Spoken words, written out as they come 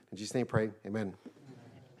In Jesus' name pray, amen.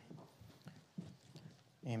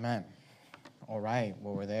 Amen. All right,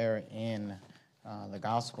 well, we're there in the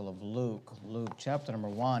Gospel of Luke, Luke chapter number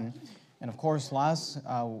 1. And of course, last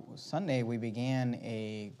Sunday we began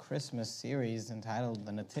a Christmas series entitled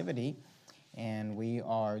The Nativity, and we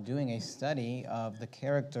are doing a study of the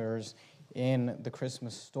characters in the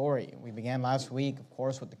Christmas story. We began last week, of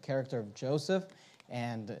course, with the character of Joseph,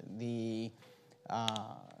 and the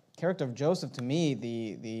character of Joseph, to me,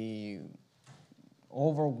 the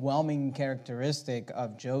overwhelming characteristic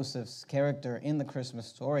of Joseph's character in the Christmas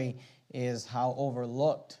story is how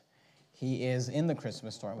overlooked he is in the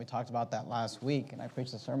Christmas story. We talked about that last week, and I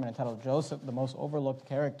preached a sermon entitled Joseph, the most overlooked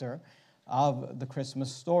character of the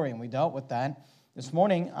Christmas story, and we dealt with that. This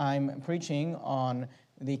morning, I'm preaching on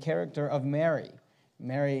the character of Mary.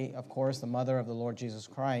 Mary, of course, the mother of the Lord Jesus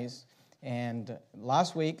Christ. And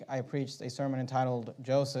last week, I preached a sermon entitled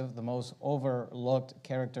Joseph, the most overlooked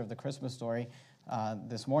character of the Christmas story.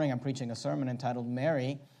 This morning, I'm preaching a sermon entitled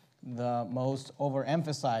Mary, the most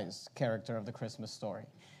overemphasized character of the Christmas story.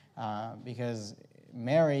 Because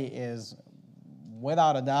Mary is,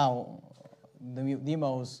 without a doubt, the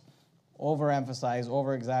most overemphasized,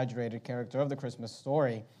 over-exaggerated character of the Christmas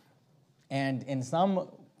story. And in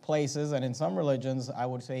some places and in some religions, I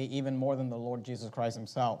would say even more than the Lord Jesus Christ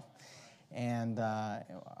himself. And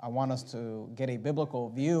I want us to get a biblical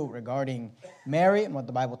view regarding Mary and what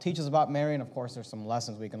the Bible teaches about Mary. And of course, there's some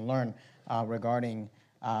lessons we can learn regarding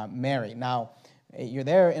Mary. Now, you're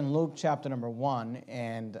there in Luke chapter number 1,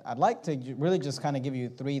 and I'd like to really just kind of give you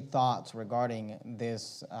 3 thoughts regarding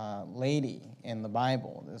this lady in the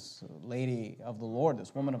Bible, this lady of the Lord,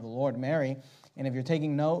 this woman of the Lord, Mary. And if you're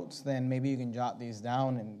taking notes, then maybe you can jot these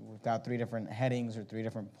down, and we've got 3 different headings or 3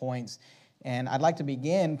 different points. And I'd like to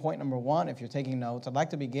begin, point number 1, if you're taking notes, I'd like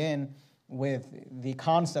to begin with the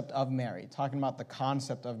concept of Mary, talking about the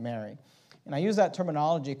concept of Mary. And I use that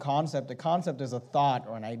terminology, concept. A concept is a thought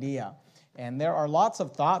or an idea. And there are lots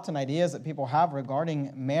of thoughts and ideas that people have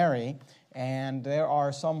regarding Mary, and there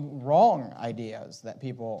are some wrong ideas that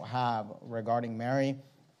people have regarding Mary.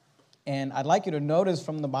 And I'd like you to notice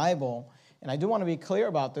from the Bible, and I do want to be clear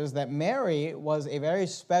about this, that Mary was a very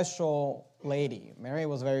special lady. Mary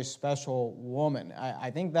was a very special woman. I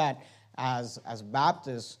think that as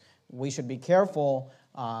Baptists, we should be careful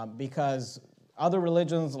because other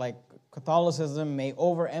religions like Catholicism may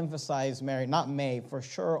overemphasize Mary, not may, for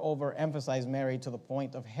sure overemphasize Mary to the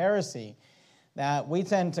point of heresy, that we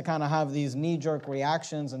tend to kind of have these knee-jerk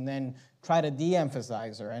reactions and then try to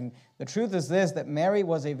de-emphasize her. And the truth is this, that Mary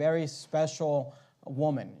was a very special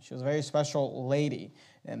woman. She was a very special lady.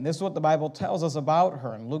 And this is what the Bible tells us about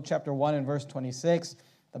her. In Luke chapter 1 and verse 26,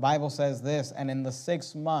 the Bible says this, and in the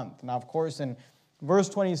 6th month. Now, of course, in verse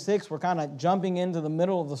 26, we're kind of jumping into the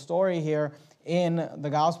middle of the story here in the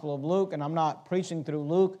Gospel of Luke, and I'm not preaching through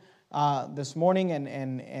Luke this morning,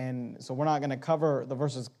 and so we're not going to cover the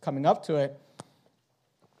verses coming up to it.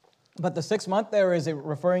 But the 6th month there is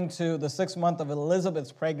referring to the 6th month of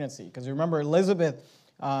Elizabeth's pregnancy, because you remember Elizabeth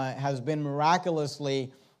has been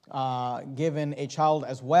miraculously given a child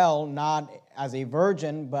as well, not as a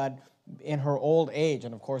virgin, but in her old age.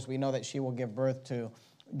 And of course, we know that she will give birth to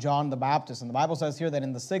John the Baptist. And the Bible says here that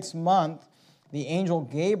in the 6th month, the angel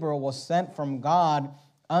Gabriel was sent from God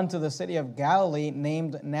unto the city of Galilee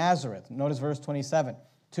named Nazareth. Notice verse 27.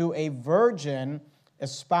 To a virgin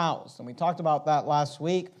espoused. And we talked about that last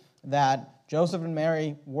week, that Joseph and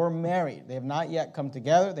Mary were married. They have not yet come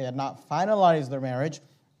together. They had not finalized their marriage,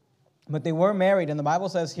 but they were married. And the Bible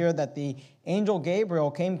says here that the angel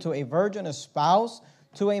Gabriel came to a virgin espoused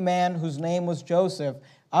to a man whose name was Joseph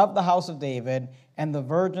of the house of David, and the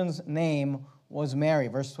virgin's name was Mary.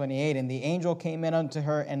 Verse 28, and the angel came in unto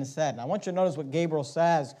her and said, and I want you to notice what Gabriel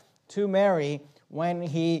says to Mary when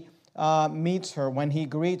he meets her, when he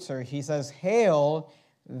greets her. He says, Hail,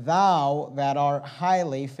 thou that art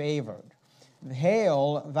highly favored.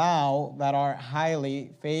 Hail, thou that art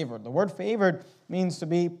highly favored. The word favored means to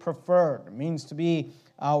be preferred, means to be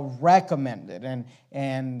recommended.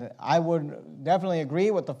 And I would definitely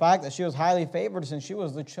agree with the fact that she was highly favored since she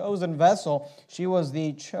was the chosen vessel. She was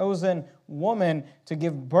the chosen woman to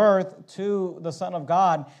give birth to the Son of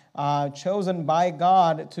God, chosen by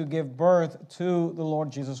God to give birth to the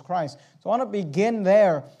Lord Jesus Christ. So I want to begin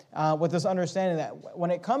there with this understanding that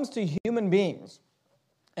when it comes to human beings,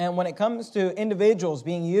 And when it comes to individuals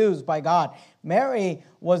being used by God, Mary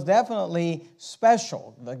was definitely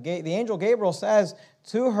special. The angel Gabriel says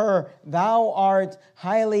to her, "Thou art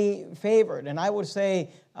highly favored." And I would say,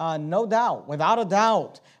 no doubt, without a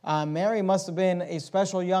doubt, Mary must have been a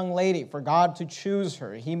special young lady for God to choose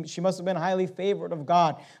her. She must have been highly favored of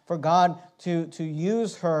God for God to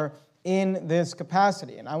use her in this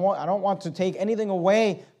capacity. And I don't want to take anything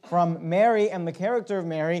away from Mary and the character of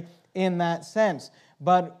Mary in that sense.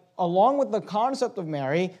 But along with the concept of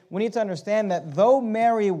Mary, we need to understand that though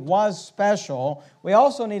Mary was special, we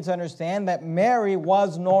also need to understand that Mary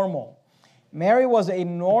was normal. Mary was a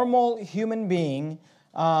normal human being,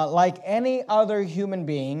 like any other human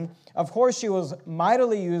being. Of course, she was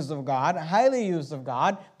mightily used of God, highly used of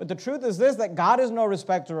God, but the truth is this, that God is no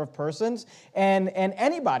respecter of persons, and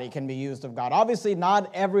anybody can be used of God. Obviously, not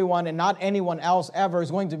everyone and not anyone else ever is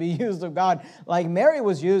going to be used of God like Mary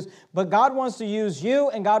was used, but God wants to use you,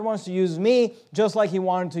 and God wants to use me just like He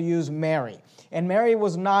wanted to use Mary. And Mary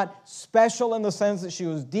was not special in the sense that she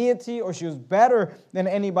was deity or she was better than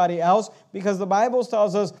anybody else, because the Bible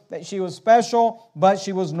tells us that she was special, but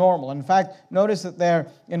she was normal. In fact, notice it there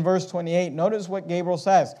in verse 28. Notice what Gabriel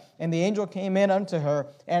says. "And the angel came in unto her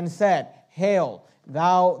and said, Hail,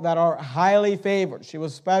 thou that art highly favored." She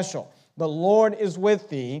was special. "The Lord is with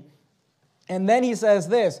thee." And then he says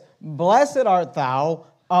this, "Blessed art thou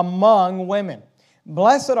among women."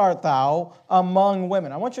 Blessed art thou among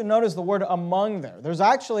women. I want you to notice the word among there. There's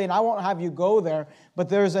actually, and I won't have you go there, but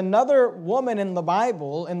there's another woman in the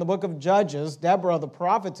Bible, in the book of Judges, Deborah the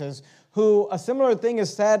prophetess, who a similar thing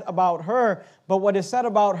is said about her, but what is said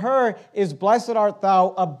about her is, "Blessed art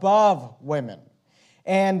thou above women."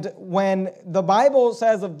 And when the Bible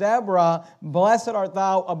says of Deborah, "Blessed art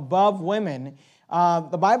thou above women,"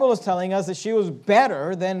 the Bible is telling us that she was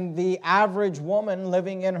better than the average woman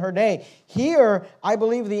living in her day. Here, I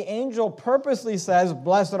believe the angel purposely says,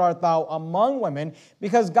 "Blessed art thou among women,"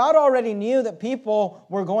 because God already knew that people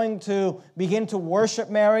were going to begin to worship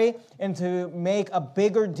Mary and to make a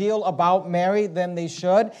bigger deal about Mary than they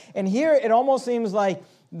should. And here, it almost seems like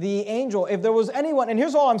the angel, if there was anyone, and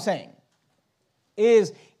here's all I'm saying,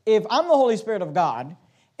 is if I'm the Holy Spirit of God,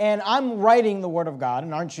 and I'm writing the Word of God,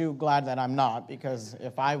 and aren't you glad that I'm not? Because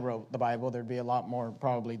if I wrote the Bible, there'd be a lot more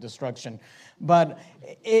probably destruction. But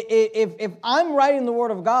if I'm writing the Word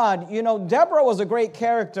of God, you know, Deborah was a great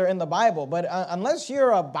character in the Bible, but unless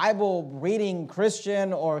you're a Bible-reading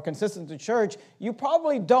Christian or consistent to church, you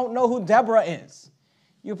probably don't know who Deborah is.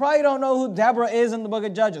 You probably don't know who Deborah is in the book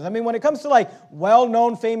of Judges. I mean, when it comes to like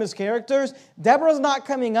well-known famous characters, Deborah's not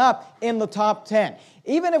coming up in the top 10.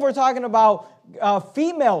 Even if we're talking about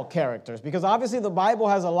female characters, because obviously the Bible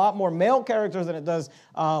has a lot more male characters than it does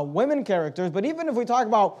women characters, but even if we talk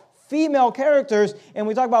about female characters and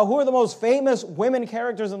we talk about who are the most famous women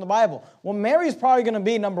characters in the Bible, well, Mary's probably going to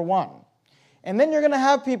be number one. And then you're going to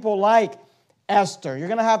have people like Esther. You're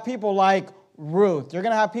going to have people like Ruth. You're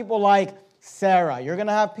going to have people like Sarah. You're going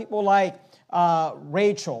to have people like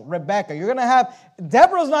Rachel, Rebecca. You're going to have,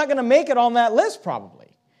 Deborah's not going to make it on that list probably.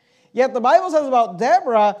 Yet the Bible says about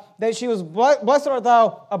Deborah that she was blessed art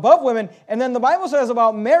thou above women. And then the Bible says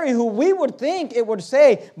about Mary, who we would think it would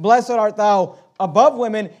say, blessed art thou above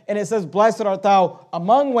women. And it says, blessed art thou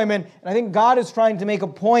among women. And I think God is trying to make a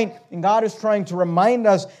point, and God is trying to remind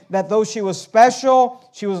us that though she was special,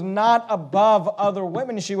 she was not above other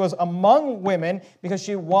women. She was among women because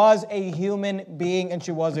she was a human being and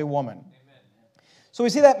she was a woman. Amen. So we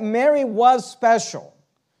see that Mary was special.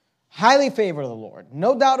 Highly favored of the Lord,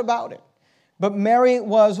 no doubt about it. But Mary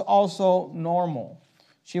was also normal.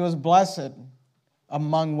 She was blessed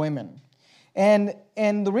among women. And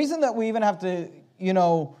the reason that we even have to,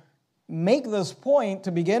 make this point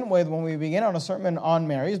to begin with when we begin on a sermon on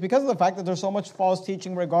Mary is because of the fact that there's so much false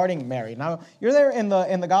teaching regarding Mary. Now, you're there in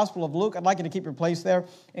the Gospel of Luke. I'd like you to keep your place there.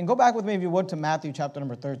 And go back with me, if you would, to Matthew chapter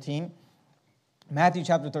number 13. Matthew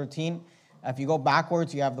chapter 13. If you go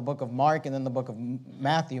backwards, you have the book of Mark and then the book of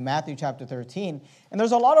Matthew, Matthew chapter 13. And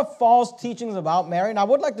there's a lot of false teachings about Mary. And I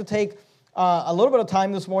would like to take a little bit of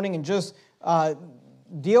time this morning and just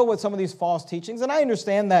deal with some of these false teachings. And I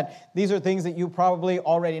understand that these are things that you probably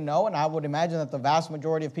already know, and I would imagine that the vast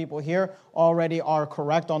majority of people here already are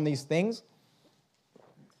correct on these things.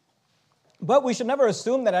 But we should never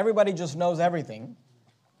assume that everybody just knows everything.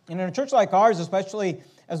 And in a church like ours, especially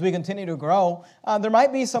as we continue to grow, there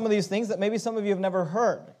might be some of these things that maybe some of you have never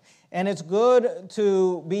heard. And it's good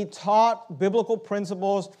to be taught biblical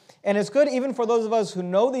principles, and it's good even for those of us who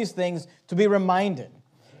know these things to be reminded.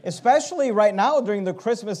 Especially right now during the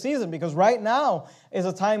Christmas season, because right now is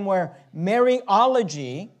a time where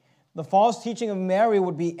Maryology, the false teaching of Mary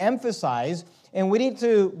would be emphasized, and we need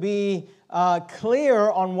to be clear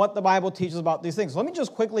on what the Bible teaches about these things. So let me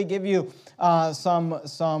just quickly give you some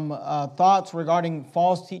thoughts regarding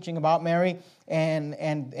false teaching about Mary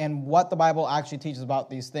and what the Bible actually teaches about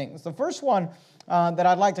these things. The first one that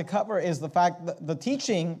I'd like to cover is the fact that the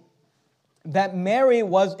teaching that Mary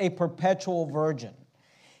was a perpetual virgin.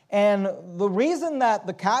 And the reason that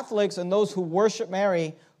the Catholics and those who worship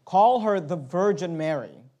Mary call her the Virgin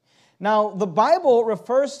Mary. Now, the Bible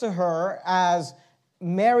refers to her as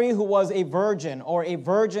Mary who was a virgin, or a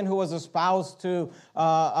virgin who was espoused to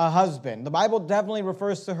a husband. The Bible definitely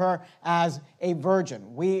refers to her as a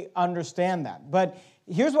virgin. We understand that. But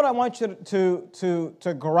here's what I want you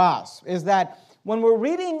to grasp, is that when we're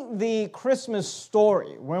reading the Christmas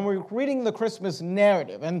story, when we're reading the Christmas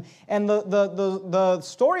narrative, and the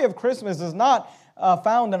story of Christmas is not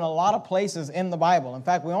found in a lot of places in the Bible. In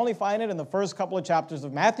fact, we only find it in the first couple of chapters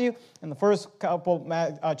of Matthew and the first couple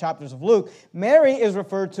chapters of Luke. Mary is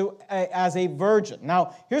referred to as a virgin.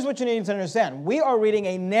 Now, here's what you need to understand. We are reading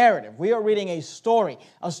a narrative. We are reading a story.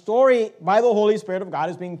 A story by the Holy Spirit of God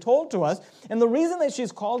is being told to us. And the reason that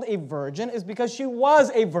she's called a virgin is because she was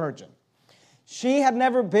a virgin. She had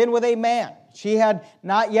never been with a man. She had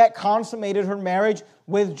not yet consummated her marriage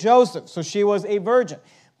with Joseph, so she was a virgin.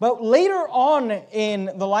 But later on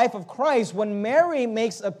in the life of Christ, when Mary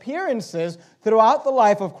makes appearances throughout the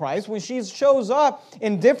life of Christ, when she shows up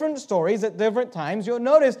in different stories at different times, you'll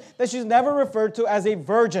notice that she's never referred to as a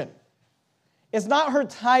virgin. It's not her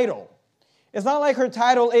title. It's not like her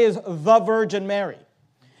title is the Virgin Mary.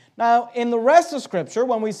 Now, in the rest of Scripture,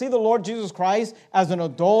 when we see the Lord Jesus Christ as an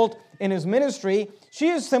adult in His ministry, she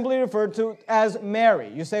is simply referred to as Mary.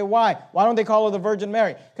 You say, why? Why don't they call her the Virgin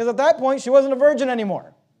Mary? Because at that point, she wasn't a virgin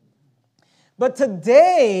anymore. But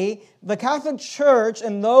today, the Catholic Church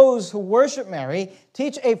and those who worship Mary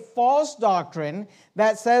teach a false doctrine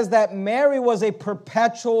that says that Mary was a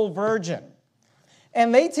perpetual virgin.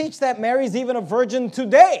 And they teach that Mary's even a virgin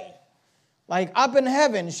today. Like up in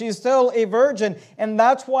heaven, she's still a virgin. And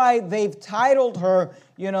that's why they've titled her,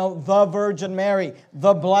 the Virgin Mary,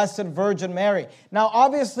 the Blessed Virgin Mary. Now,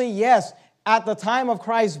 obviously, yes, at the time of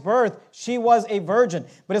Christ's birth, she was a virgin.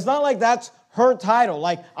 But it's not like that's her title,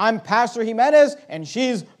 like I'm Pastor Jimenez and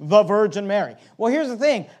she's the Virgin Mary. Well, here's the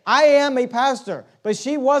thing. I am a pastor, but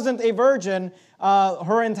she wasn't a virgin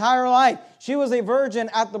her entire life. She was a virgin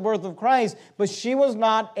at the birth of Christ, but she was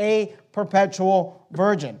not a perpetual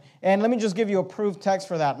virgin. And let me just give you a proof text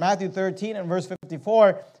for that. Matthew 13 and verse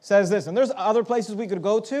 54 says this. And there's other places we could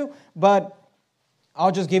go to, but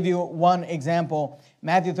I'll just give you one example.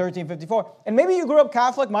 Matthew 13:54. And maybe you grew up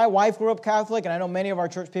Catholic. My wife grew up Catholic, and I know many of our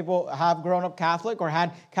church people have grown up Catholic or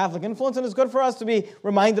had Catholic influence, and it's good for us to be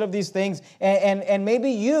reminded of these things. And maybe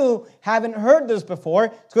you haven't heard this before.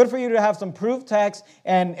 It's good for you to have some proof text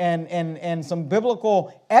and some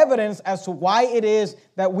biblical evidence as to why it is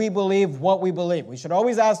that we believe what we believe. We should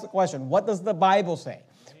always ask the question, what does the Bible say?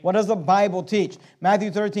 What does the Bible teach? Matthew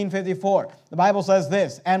 13:54. The Bible says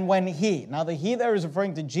this, and when he, now the he there is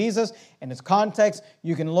referring to Jesus in its context.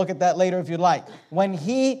 You can look at that later if you'd like. When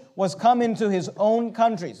he was come into his own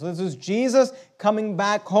country. So this is Jesus coming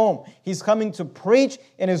back home. He's coming to preach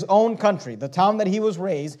in his own country, the town that he was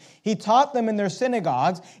raised. He taught them in their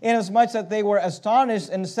synagogues, inasmuch that they were astonished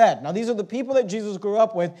and said. Now these are the people that Jesus grew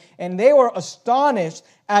up with, and they were astonished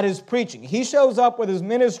at his preaching. He shows up with his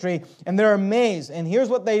ministry, and they're amazed. And here's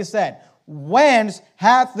what they said. Whence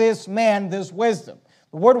hath this man this wisdom?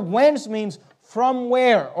 The word whence means from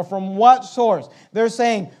where or from what source. They're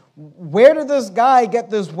saying, where did this guy get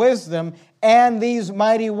this wisdom and these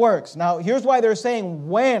mighty works? Now, here's why they're saying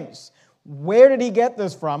whence. Where did he get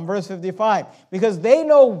this from? Verse 55. Because they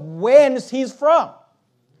know whence he's from.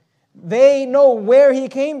 They know where he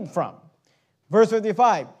came from. Verse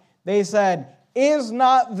 55. They said, is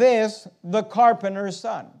not this the carpenter's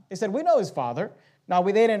son? They said, we know his father. Now,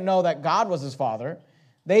 they didn't know that God was his father.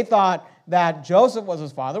 They thought that Joseph was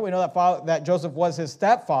his father. We know that Joseph was his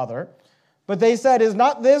stepfather. But they said, is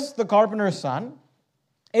not this the carpenter's son?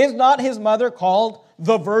 Is not his mother called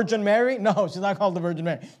the Virgin Mary? No, she's not called the Virgin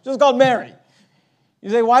Mary. She's called Mary. You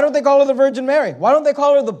say, why don't they call her the Virgin Mary? Why don't they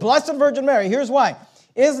call her the Blessed Virgin Mary? Here's why.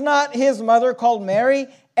 Is not his mother called Mary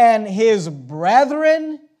and his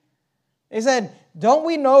brethren? They said, don't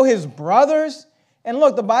we know his brothers? And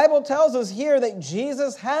look, the Bible tells us here that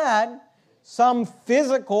Jesus had some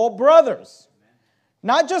physical brothers.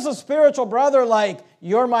 Not just a spiritual brother like,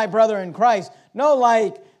 you're my brother in Christ. No,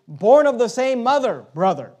 like, born of the same mother,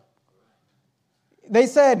 brother. They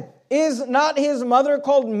said, Is not his mother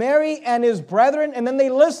called Mary and his brethren? And then they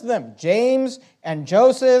list them, James and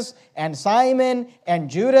Joseph and Simon and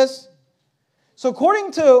Judas. So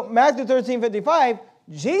according to Matthew 13:55,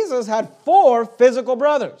 Jesus had 4 physical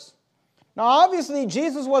brothers. Now obviously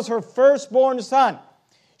Jesus was her firstborn son.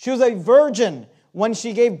 She was a virgin when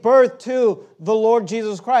she gave birth to the Lord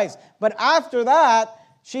Jesus Christ. But after that,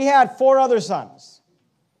 she had 4 other sons.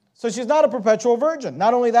 So she's not a perpetual virgin.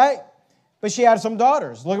 Not only that, but she had some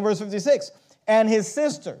daughters. Look at verse 56. And his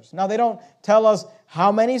sisters. Now, they don't tell us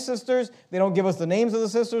how many sisters. They don't give us the names of the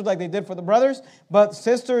sisters like they did for the brothers. But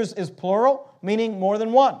sisters is plural, meaning more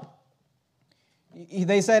than one.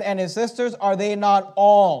 They said, and his sisters, are they not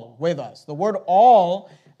all with us? The word all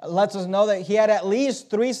lets us know that he had at least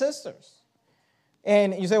 3 sisters.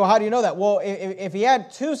 And you say, well, how do you know that? Well, if he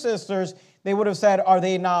had 2 sisters, they would have said, are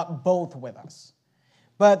they not both with us?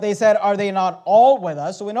 But they said, are they not all with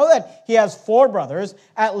us? So we know that he has 4 brothers,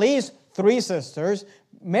 at least 3 sisters.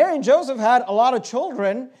 Mary and Joseph had a lot of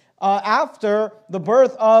children after the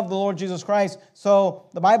birth of the Lord Jesus Christ. So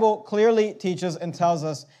the Bible clearly teaches and tells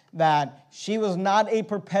us that she was not a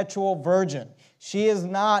perpetual virgin. She is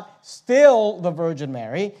not still the Virgin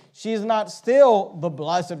Mary. She is not still the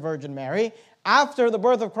Blessed Virgin Mary. After the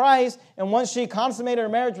birth of Christ, and once she consummated her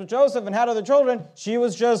marriage with Joseph and had other children, she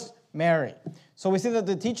was just Mary. So we see that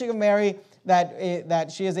the teaching of Mary,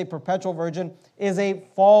 that she is a perpetual virgin, is a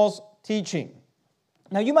false teaching.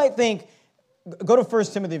 Now you might think, go to 1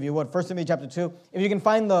 Timothy if you would, 1 Timothy chapter 2. If you can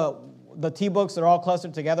find the T-books, they're all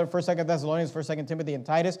clustered together, 1st, 2nd Thessalonians, 1st, 2nd Timothy, and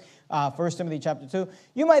Titus, 1 Timothy chapter 2.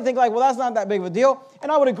 You might think like, well, that's not that big of a deal.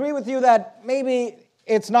 And I would agree with you that maybe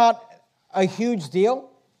it's not a huge deal.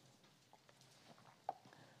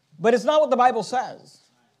 But it's not what the Bible says.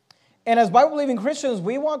 And as Bible-believing Christians,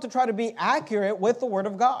 we want to try to be accurate with the Word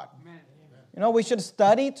of God. Amen. You know, we should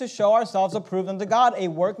study to show ourselves approved unto God, a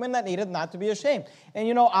workman that needeth not to be ashamed. And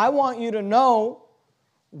you know, I want you to know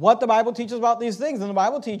what the Bible teaches about these things. And the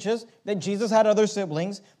Bible teaches that Jesus had other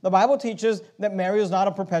siblings. The Bible teaches that Mary was not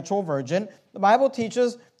a perpetual virgin. The Bible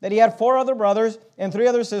teaches that he had 4 other brothers and 3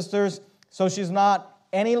 other sisters, so she's not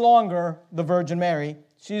any longer the Virgin Mary.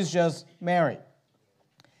 She's just Mary.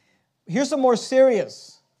 Here's some more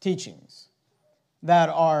serious teachings that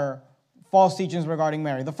are false teachings regarding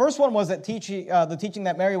Mary. The first one was that the teaching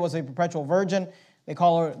that Mary was a perpetual virgin. They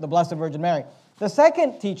call her the Blessed Virgin Mary. The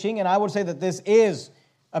second teaching, and I would say that this is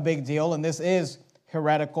a big deal, and this is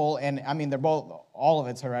heretical, and I mean, all of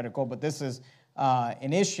it's heretical, but this is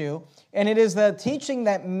an issue, and it is the teaching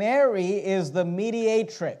that Mary is the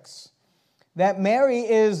mediatrix. That Mary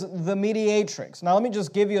is the mediatrix. Now, let me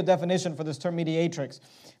just give you a definition for this term mediatrix.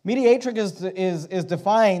 Mediatrix is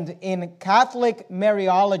defined in Catholic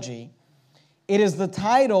Mariology. It is the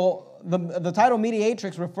title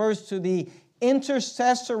mediatrix refers to the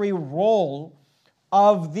intercessory role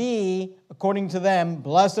of the, according to them,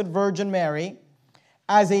 Blessed Virgin Mary,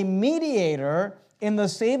 as a mediator in the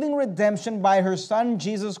saving redemption by her Son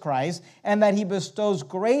Jesus Christ, and that he bestows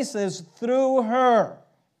graces through her.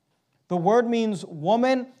 The word means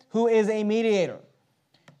woman who is a mediator.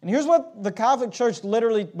 And here's what the Catholic Church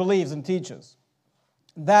literally believes and teaches.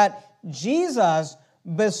 That Jesus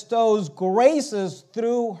bestows graces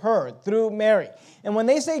through her, through Mary. And when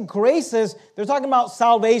they say graces, they're talking about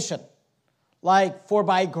salvation. Like, for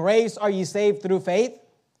by grace are ye saved through faith.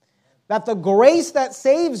 That the grace that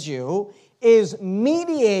saves you is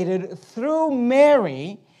mediated through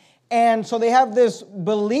Mary. And so they have this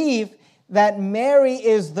belief that Mary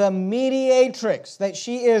is the mediatrix, that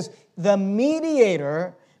she is the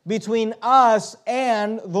mediator between us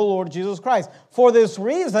and the Lord Jesus Christ. For this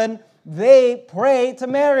reason, they pray to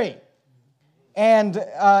Mary. And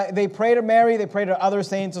they pray to Mary, they pray to other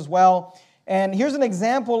saints as well. And here's an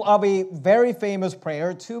example of a very famous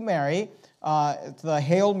prayer to Mary. It's the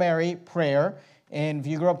Hail Mary prayer. And if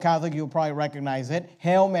you grew up Catholic, you'll probably recognize it.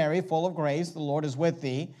 Hail Mary, full of grace, the Lord is with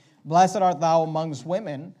thee. Blessed art thou amongst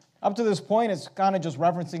women. Up to this point, it's kind of just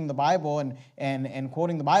referencing the Bible and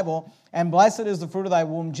quoting the Bible. And blessed is the fruit of thy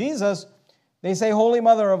womb, Jesus. They say, Holy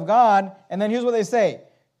Mother of God. And then here's what they say.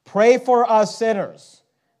 Pray for us sinners,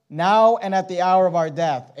 now and at the hour of our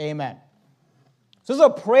death. Amen. So this is a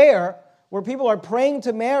prayer where people are praying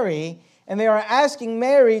to Mary, and they are asking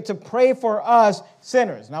Mary to pray for us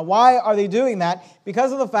sinners. Now, why are they doing that?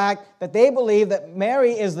 Because of the fact that they believe that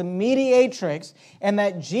Mary is the mediatrix and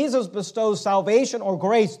that Jesus bestows salvation or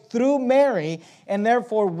grace through Mary, and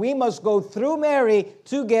therefore we must go through Mary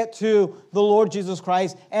to get to the Lord Jesus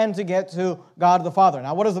Christ and to get to God the Father.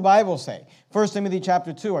 Now, what does the Bible say? 1 Timothy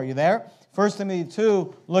chapter 2, are you there? 1 Timothy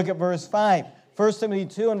 2, look at verse 5. 1 Timothy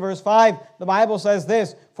 2 and verse 5, the Bible says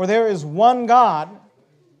this, For there is one God,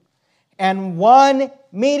 and one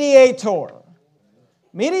mediator.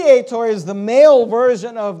 Mediator is the male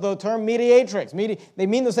version of the term mediatrix. They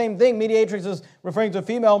mean the same thing. Mediatrix is referring to a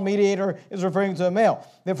female. Mediator is referring to a male.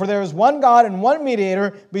 Therefore, there is one God and one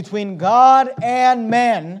mediator between God and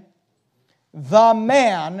men, the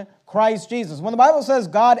man, Christ Jesus. When the Bible says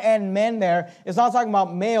God and men there, it's not talking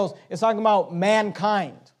about males. It's talking about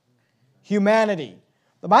mankind, humanity.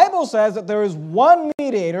 The Bible says that there is one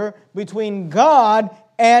mediator between God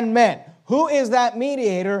and men. Who is that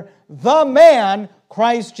mediator? The man,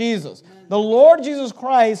 Christ Jesus. The Lord Jesus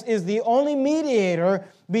Christ is the only mediator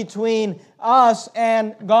between us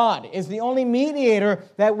and God. It's the only mediator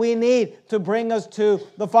that we need to bring us to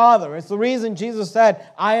the Father. It's the reason Jesus said,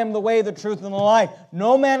 I am the way, the truth, and the life.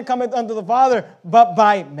 No man cometh unto the Father but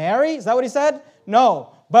by Mary. Is that what he said?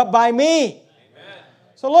 No, but by me. Amen.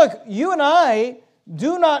 So look, you and I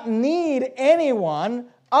do not need anyone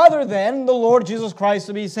other than the Lord Jesus Christ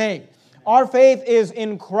to be saved. Our faith is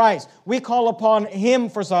in Christ. We call upon Him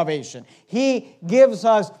for salvation. He gives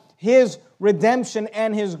us His redemption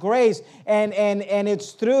and His grace, and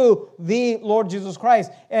it's through the Lord Jesus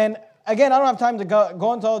Christ. And again, I don't have time to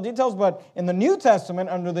go into all the details, but in the New Testament,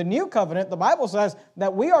 under the New Covenant, the Bible says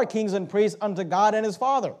that we are kings and priests unto God and His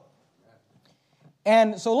Father.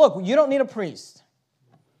 And so look, you don't need a priest.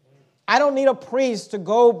 I don't need a priest to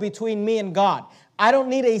go between me and God. I don't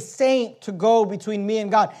need a saint to go between me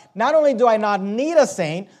and God. Not only do I not need a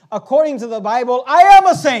saint, according to the Bible, I am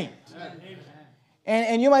a saint.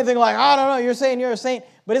 And you might think like, I don't know, you're saying you're a saint.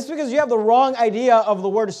 But it's because you have the wrong idea of the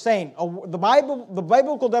word saint. The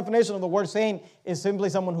biblical definition of the word saint is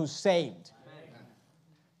simply someone who's saved.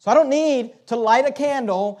 So I don't need to light a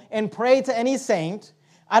candle and pray to any saint.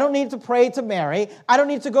 I don't need to pray to Mary. I don't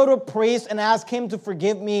need to go to a priest and ask him to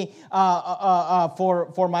forgive me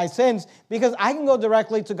for my sins, because I can go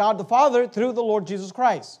directly to God the Father through the Lord Jesus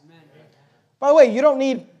Christ. Amen. By the way, you don't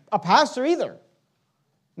need a pastor either.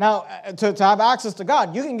 Now, to have access to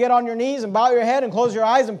God, you can get on your knees and bow your head and close your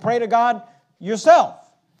eyes and pray to God yourself.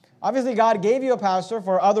 Obviously, God gave you a pastor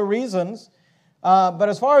for other reasons, but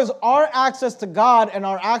as far as our access to God and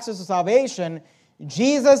our access to salvation,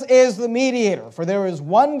 Jesus is the mediator, for there is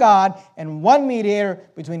one God and one mediator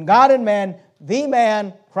between God and man, the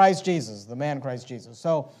man, Christ Jesus, the man, Christ Jesus.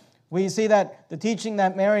 So we see that the teaching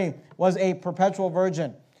that Mary was a perpetual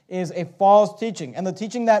virgin is a false teaching, and the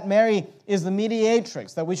teaching that Mary is the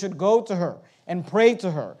mediatrix, that we should go to her and pray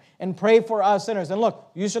to her and pray for us sinners. And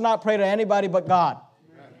look, you should not pray to anybody but God.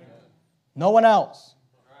 No one else.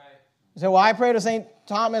 You say, well, I pray to St.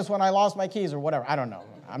 Thomas when I lost my keys or whatever. I don't know.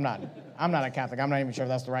 I'm not a Catholic. I'm not even sure if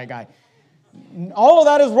that's the right guy. All of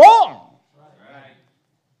that is wrong.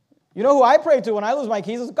 You know who I pray to when I lose my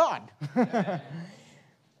keys is God.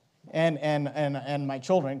 and my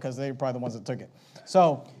children, because they're probably the ones that took it.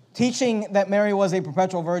 So teaching that Mary was a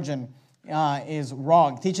perpetual virgin is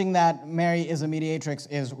wrong. Teaching that Mary is a mediatrix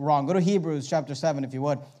is wrong. Go to Hebrews chapter 7 if you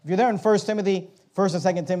would. If you're there in 1 Timothy, 1 and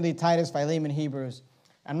 2 Timothy, Titus, Philemon, Hebrews.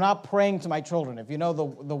 I'm not praying to my children. If you know,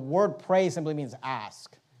 the word pray simply means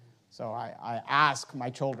ask. So I ask my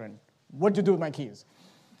children what to do with my keys.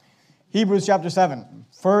 Hebrews chapter 7.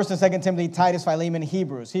 1 and 2 Timothy, Titus, Philemon,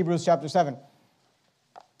 Hebrews. Hebrews chapter 7.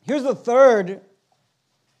 Here's the third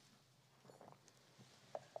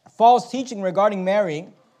false teaching regarding Mary,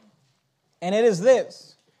 and it is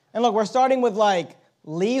this. And look, we're starting with like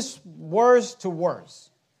least worst to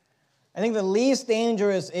worst. I think the least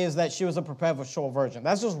dangerous is that she was a perpetual virgin.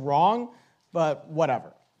 That's just wrong, but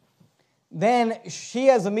whatever. Then she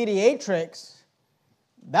as a mediatrix,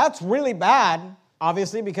 that's really bad,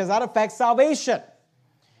 obviously, because that affects salvation.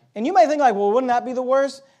 And you might think like, well, wouldn't that be the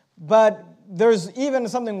worst? But there's even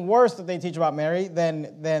something worse that they teach about Mary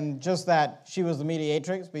than just that she was the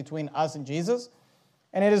mediatrix between us and Jesus.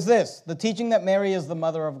 And it is this, the teaching that Mary is the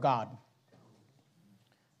mother of God.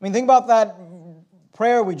 I mean, think about that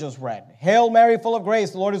prayer we just read. Hail Mary, full of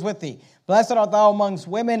grace, the Lord is with thee. Blessed art thou amongst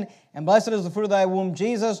women, and blessed is the fruit of thy womb,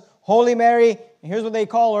 Jesus. Holy Mary, and here's what they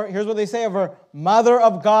call her, here's what they say of her, Mother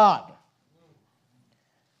of God.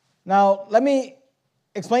 Now, let me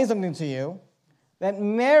explain something to you, that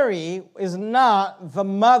Mary is not the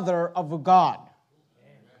mother of God.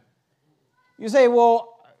 You say,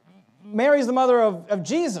 well, Mary's the mother of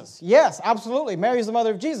Jesus. Yes, absolutely. Mary's the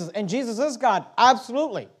mother of Jesus. And Jesus is God.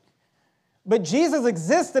 Absolutely. But Jesus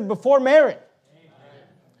existed before Mary.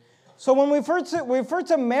 So when we refer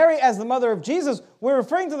to Mary as the mother of Jesus, we're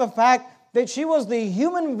referring to the fact that she was the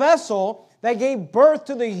human vessel that gave birth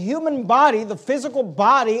to the human body, the physical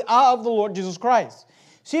body of the Lord Jesus Christ.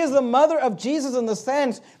 She is the mother of Jesus in the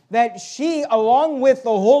sense that she, along with the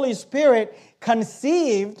Holy Spirit,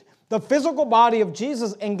 conceived the physical body of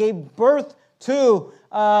Jesus and gave birth to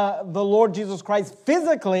the Lord Jesus Christ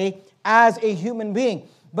physically as a human being.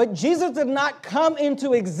 But Jesus did not come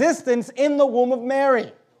into existence in the womb of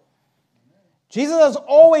Mary. Jesus has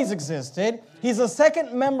always existed. He's the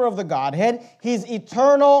second member of the Godhead. He's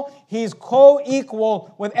eternal. He's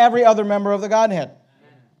co-equal with every other member of the Godhead.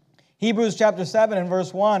 Hebrews chapter 7 and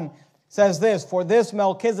verse 1 says this, for this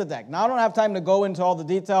Melchizedek. Now, I don't have time to go into all the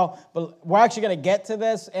detail, but we're actually going to get to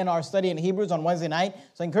this in our study in Hebrews on Wednesday night.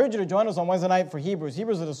 So I encourage you to join us on Wednesday night for Hebrews.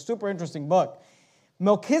 Hebrews is a super interesting book.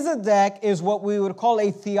 Melchizedek is what we would call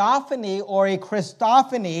a theophany or a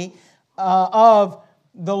Christophany of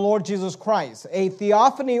the Lord Jesus Christ. A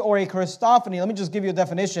theophany or a Christophany, let me just give you a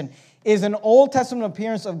definition, is an Old Testament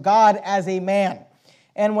appearance of God as a man.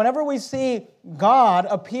 And whenever we see God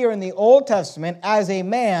appear in the Old Testament as a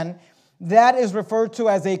man, that is referred to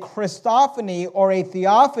as a Christophany or a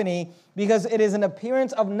theophany because it is an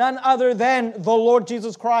appearance of none other than the Lord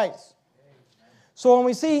Jesus Christ. So when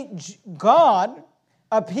we see God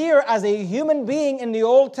appear as a human being in the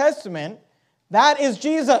Old Testament, that is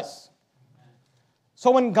Jesus.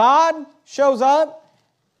 So when God shows up,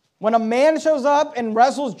 when a man shows up and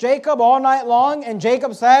wrestles Jacob all night long, and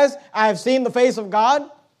Jacob says, I have seen the face of God,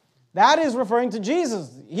 that is referring to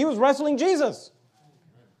Jesus. He was wrestling Jesus.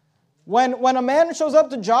 When a man shows up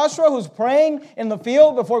to Joshua who's praying in the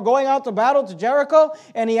field before going out to battle to Jericho,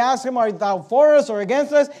 and he asks him, art thou for us or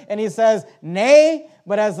against us? And he says, nay,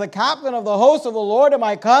 but as the captain of the host of the Lord am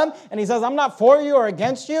I come. And he says, I'm not for you or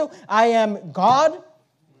against you. I am God.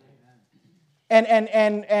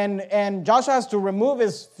 And Joshua has to remove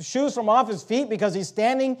his shoes from off his feet because he's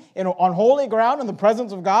standing on holy ground in the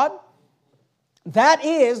presence of God. That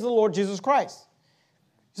is the Lord Jesus Christ.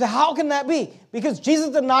 You say, how can that be? Because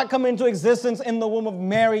Jesus did not come into existence in the womb of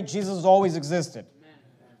Mary. Jesus has always existed.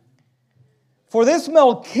 For this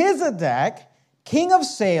Melchizedek, king of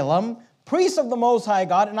Salem, priest of the Most High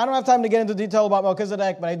God, and I don't have time to get into detail about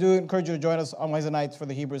Melchizedek, but I do encourage you to join us on Wednesday nights for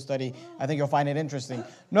the Hebrew study. I think you'll find it interesting.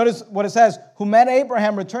 Notice what it says, who met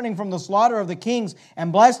Abraham returning from the slaughter of the kings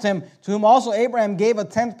and blessed him, to whom also Abraham gave a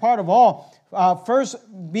tenth part of all, first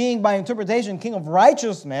being by interpretation king of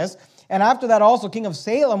righteousness, and after that also king of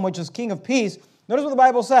Salem, which is king of peace. Notice what the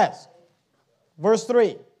Bible says. Verse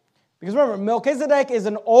 3. Because remember, Melchizedek is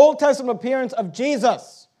an Old Testament appearance of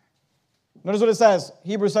Jesus. Notice what it says,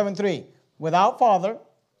 Hebrews 7:3. Without father,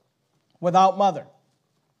 without mother.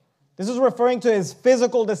 This is referring to his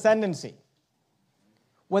physical descendancy.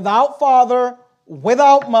 Without father,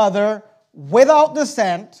 without mother, without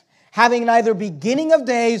descent, having neither beginning of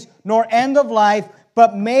days nor end of life,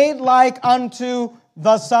 but made like unto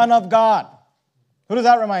the Son of God. Who does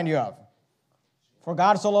that remind you of? For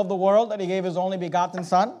God so loved the world that he gave his only begotten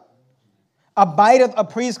Son. Abideth a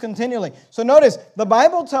priest continually. So notice, the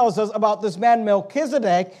Bible tells us about this man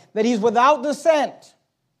Melchizedek that he's without descent,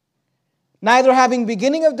 neither having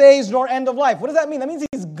beginning of days nor end of life. What does that mean? That means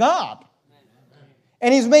he's God.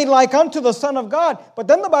 And he's made like unto the Son of God. But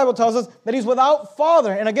then the Bible tells us that he's without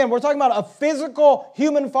father. And again, we're talking about a physical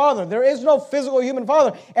human father. There is no physical human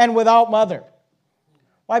father. And without mother.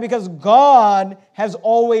 Why? Because God has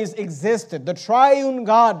always existed. The triune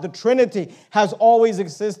God, the Trinity, has always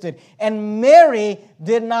existed. And Mary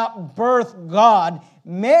did not birth God.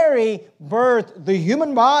 Mary birthed the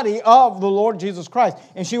human body of the Lord Jesus Christ.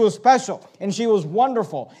 And she was special. And she was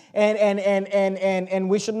wonderful. And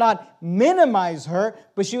we should not minimize her,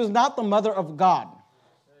 but she was not the mother of God.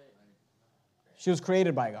 She was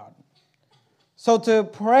created by God. So to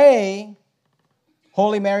pray,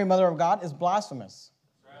 Holy Mary, Mother of God, is blasphemous.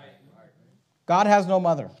 God has no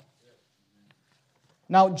mother.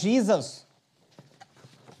 Now, Jesus,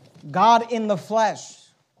 God in the flesh,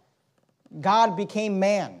 God became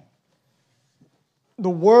man.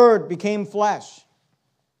 The Word became flesh.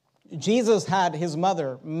 Jesus had his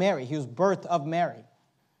mother, Mary. He was birthed of Mary.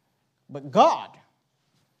 But God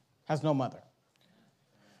has no mother.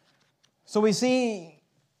 So we see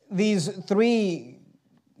these three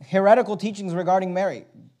heretical teachings regarding Mary.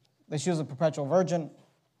 That she was a perpetual virgin,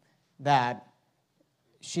 that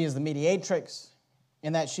she is the mediatrix,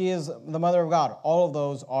 and that she is the mother of God. All of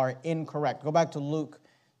those are incorrect. Go back to Luke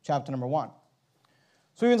chapter number 1.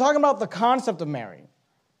 So we've been talking about the concept of Mary.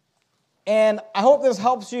 And I hope this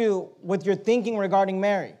helps you with your thinking regarding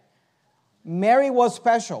Mary. Mary was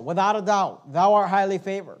special, without a doubt. Thou art highly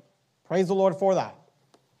favored. Praise the Lord for that.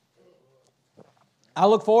 I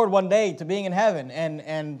look forward one day to being in heaven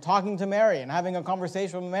and talking to Mary and having a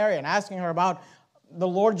conversation with Mary and asking her about the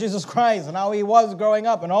Lord Jesus Christ and how he was growing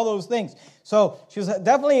up and all those things. So she was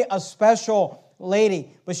definitely a special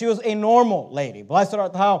lady, but she was a normal lady. Blessed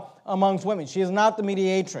art thou amongst women. She is not the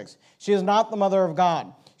mediatrix. She is not the mother of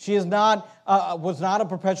God. She is not was not a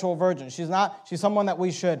perpetual virgin. She's someone that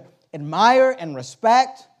we should admire and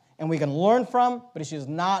respect and we can learn from, but she is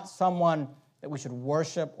not someone that we should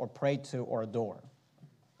worship or pray to or adore.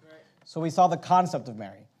 Right. So we saw the concept of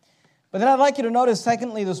Mary. But then I'd like you to notice,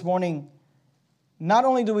 secondly, this morning, not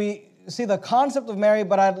only do we see the concept of Mary,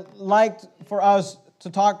 but I'd like for us to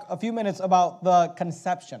talk a few minutes about the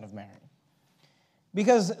conception of Mary.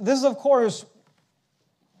 Because this is, of course,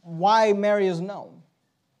 why Mary is known.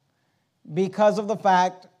 Because of the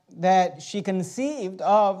fact that she conceived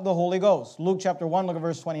of the Holy Ghost. Luke chapter 1, look at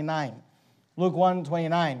verse 29. Luke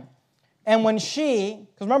 1:29. And when she,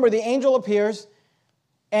 because remember, the angel appears,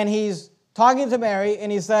 and he's talking to Mary,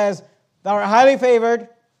 and he says, "Thou art highly favored,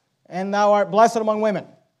 and thou art blessed among women."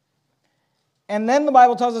 And then the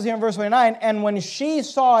Bible tells us here in verse 29, and when she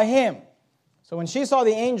saw him, so when she saw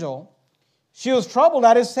the angel, she was troubled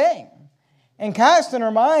at his saying, and cast in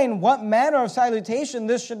her mind what manner of salutation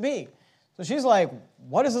this should be. So she's like,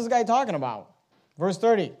 what is this guy talking about? Verse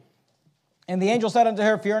 30, and the angel said unto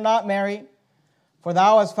her, "Fear not, Mary, for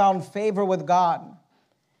thou hast found favor with God.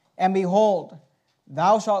 And behold,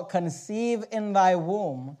 thou shalt conceive in thy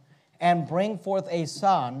womb, and bring forth a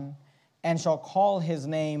son, and shall call his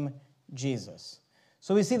name Jesus."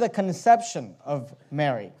 So we see the conception of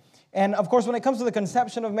Mary. And of course, when it comes to the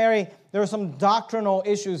conception of Mary, there are some doctrinal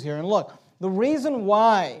issues here. And look, the reason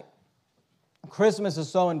why Christmas is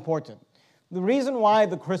so important, the reason why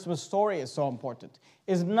the Christmas story is so important,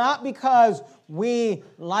 is not because we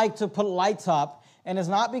like to put lights up, and it's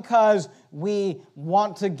not because we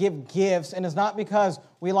want to give gifts, and it's not because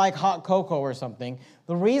we like hot cocoa or something.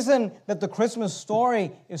 The reason that the Christmas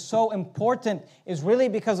story is so important is really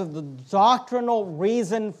because of the doctrinal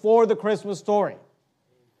reason for the Christmas story.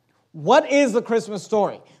 What is the Christmas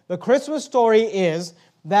story? The Christmas story is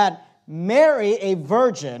that Mary, a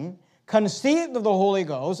virgin, conceived of the Holy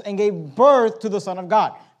Ghost and gave birth to the Son of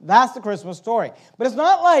God. That's the Christmas story. But it's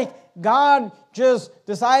not like God just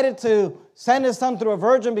decided to send his son through a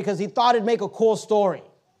virgin because he thought it'd make a cool story.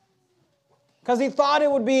 Because he thought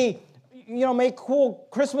it would be, make cool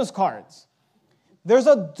Christmas cards. There's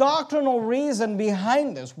a doctrinal reason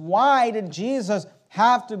behind this. Why did Jesus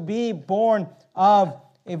have to be born of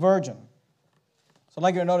a virgin? So I'd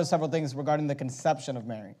like you to notice several things regarding the conception of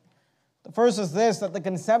Mary. The first is this, that the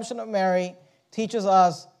conception of Mary teaches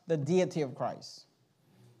us the deity of Christ.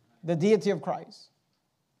 The deity of Christ.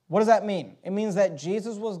 What does that mean? It means that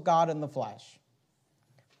Jesus was God in the flesh.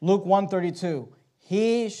 Luke 1:32,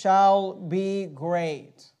 he shall be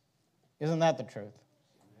great. Isn't that the truth?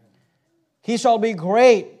 He shall be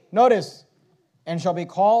great, notice, and shall be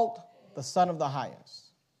called the Son of the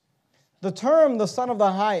Highest. The term the Son of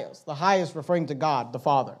the highest referring to God, the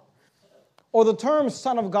Father, or the term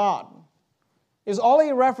Son of God, is all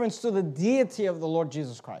a reference to the deity of the Lord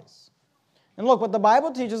Jesus Christ. And look, what the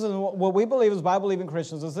Bible teaches and what we believe as Bible-believing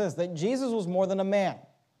Christians is this, that Jesus was more than a man.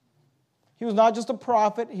 He was not just a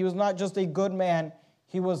prophet. He was not just a good man.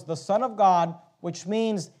 He was the Son of God, which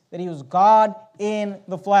means that he was God in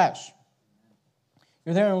the flesh.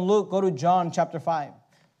 You're there in Luke. Go to John chapter 5.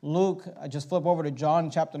 Luke, just flip over to John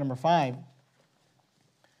chapter number 5.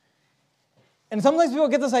 And sometimes people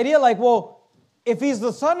get this idea like, well, if he's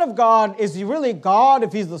the Son of God, is he really God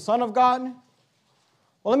if he's the Son of God?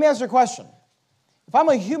 Well, let me ask you a question. If I'm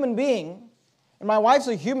a human being, and my wife's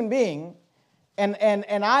a human being, and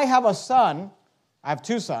I have a son, I have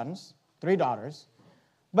 2 sons, 3 daughters,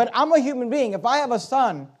 but I'm a human being. If I have a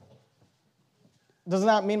son, does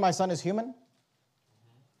that mean my son is human?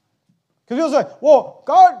 Because people say, well,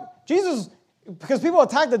 God, Jesus, because people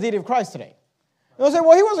attack the deity of Christ today. They'll say,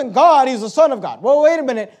 well, he wasn't God, he's the Son of God. Well, wait a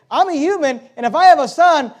minute. I'm a human, and if I have a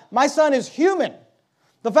son, my son is human.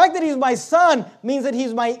 The fact that he's my son means that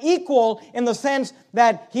he's my equal in the sense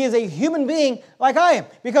that he is a human being like I am.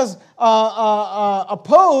 Because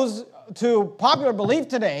opposed to popular belief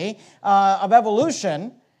today of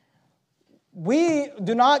evolution, we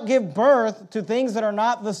do not give birth to things that are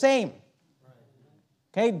not the same.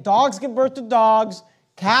 Okay, dogs give birth to dogs,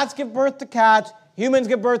 cats give birth to cats, humans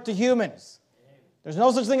give birth to humans. There's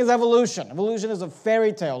no such thing as evolution. Evolution is a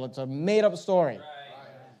fairy tale. It's a made-up story.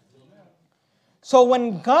 So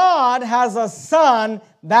when God has a son,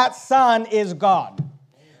 that son is God.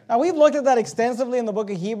 Now, we've looked at that extensively in the book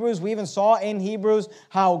of Hebrews. We even saw in Hebrews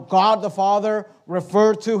how God the Father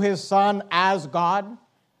referred to his Son as God.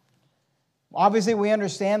 Obviously, we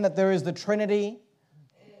understand that there is the Trinity,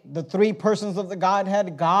 the 3 persons of the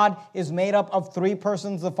Godhead. God is made up of 3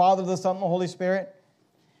 persons, the Father, the Son, and the Holy Spirit.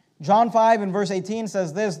 John 5 and verse 18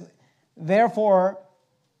 says this, Therefore,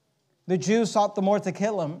 the Jews sought the more to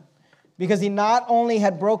kill him, because he not only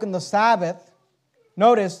had broken the Sabbath,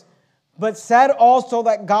 notice, but said also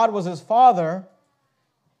that God was his father.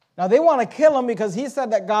 Now they want to kill him because he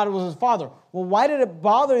said that God was his father. Well, why did it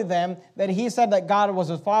bother them that he said that God was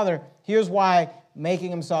his father? Here's why: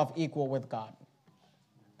 making himself equal with God.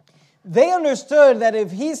 They understood that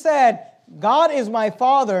if he said, God is my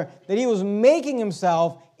father, that he was making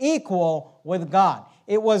himself equal with God.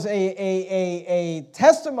 It was a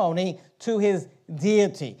testimony to his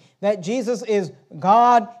deity, that Jesus is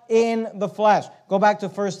God in the flesh. Go back to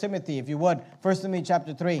 1 Timothy, if you would. 1 Timothy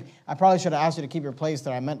chapter 3. I probably should have asked you to keep your place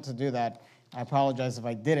there. I meant to do that. I apologize if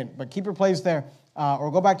I didn't. But keep your place there.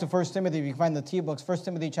 Or go back to 1 Timothy if you can find the T-books. 1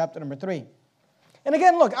 Timothy chapter number 3. And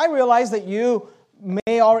again, look, I realize that you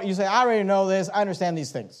say, I already know this. I understand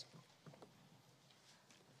these things.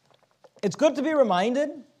 It's good to be reminded.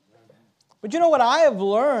 But you know what I have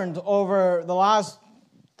learned over the last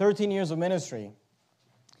 13 years of ministry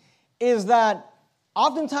is that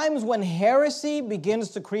oftentimes when heresy begins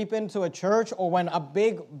to creep into a church, or when a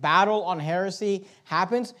big battle on heresy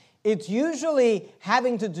happens, it's usually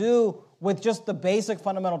having to do with just the basic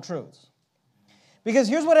fundamental truths. Because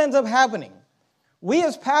here's what ends up happening. We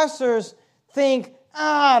as pastors think,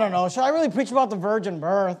 I don't know, should I really preach about the virgin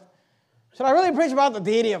birth? Should I really preach about the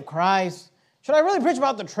deity of Christ? Should I really preach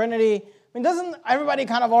about the Trinity? I mean, doesn't everybody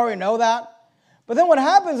kind of already know that? But then what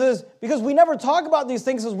happens is, because we never talk about these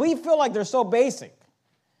things, is we feel like they're so basic.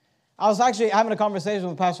 I was actually having a conversation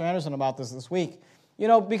with Pastor Anderson about this week. You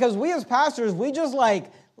know, because we as pastors, we just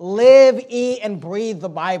like live, eat, and breathe the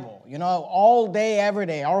Bible. You know, all day, every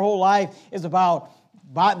day. Our whole life is about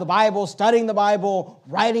the Bible, studying the Bible,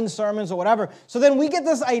 writing sermons or whatever. So then we get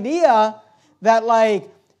this idea that like,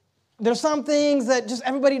 there's some things that just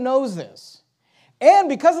everybody knows this. And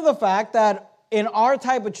because of the fact that in our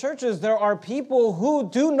type of churches, there are people who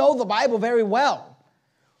do know the Bible very well,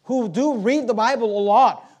 who do read the Bible a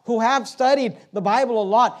lot, who have studied the Bible a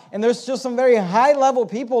lot. And there's just some very high-level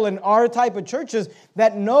people in our type of churches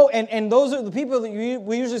that know, and those are the people that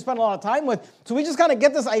we usually spend a lot of time with. So we just kind of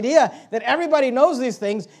get this idea that everybody knows these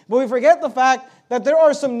things, but we forget the fact that there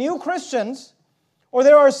are some new Christians, or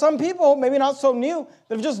there are some people, maybe not so new,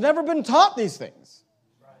 that have just never been taught these things.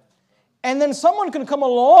 And then someone can come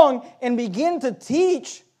along and begin to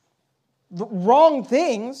teach the wrong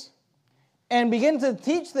things and begin to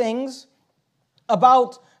teach things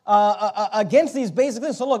about against these basic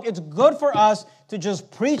things. So look, it's good for us to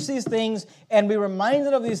just preach these things and be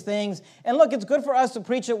reminded of these things. And look, it's good for us to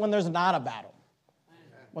preach it when there's not a battle,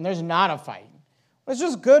 when there's not a fight. It's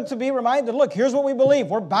just good to be reminded, look, here's what we believe.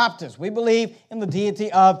 We're Baptists. We believe in the deity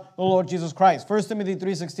of the Lord Jesus Christ. 1 Timothy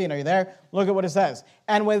 3:16, are you there? Look at what it says.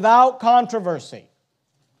 And without controversy.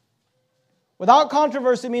 Without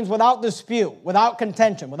controversy means without dispute, without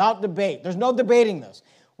contention, without debate. There's no debating this.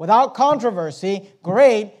 Without controversy,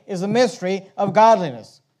 great is the mystery of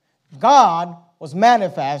godliness. God was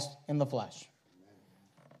manifest in the flesh.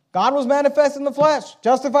 God was manifest in the flesh,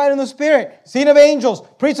 justified in the Spirit, seen of angels,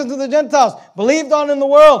 preached unto the Gentiles, believed on in the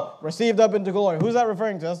world, received up into glory. Who's that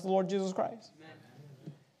referring to? That's the Lord Jesus Christ.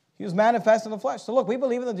 He was manifest in the flesh. So look, we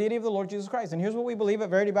believe in the deity of the Lord Jesus Christ. And here's what we believe at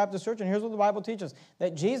Verity Baptist Church, and here's what the Bible teaches,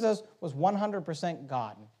 that Jesus was 100%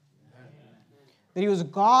 God. That he was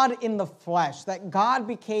God in the flesh, that God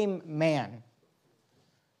became man.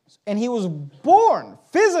 And he was born,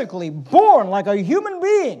 physically born like a human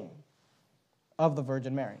being of the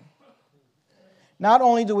Virgin Mary. Not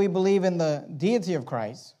only do we believe in the deity of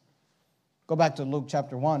Christ, go back to Luke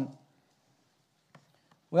chapter 1,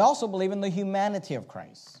 we also believe in the humanity of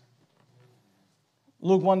Christ.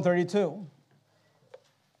 Luke 1:32.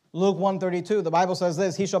 Luke 1:32, the Bible says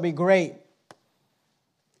this, he shall be great,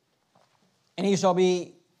 and he shall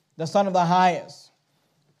be the Son of the Highest,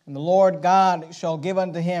 and the Lord God shall give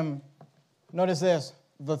unto him, notice this,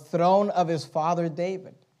 the throne of his father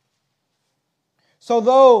David. So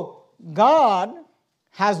though God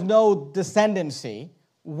has no descendancy,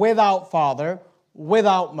 without father,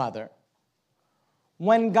 without mother,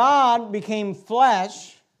 when God became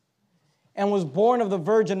flesh and was born of the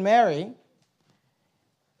Virgin Mary,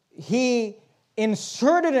 he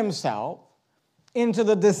inserted himself into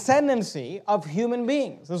the descendancy of human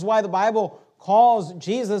beings. This is why the Bible calls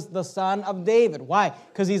Jesus the Son of David. Why?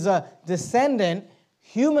 Because he's a descendant,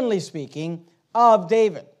 humanly speaking, of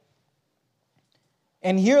David.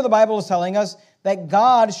 And here the Bible is telling us that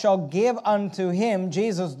God shall give unto him,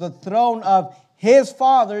 Jesus, the throne of his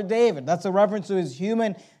father David. That's a reference to his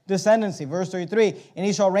human descendancy. Verse 33, and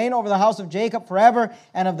he shall reign over the house of Jacob forever,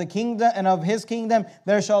 and of the kingdom and of his kingdom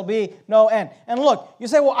there shall be no end. And look, you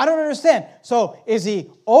say, well, I don't understand. So is he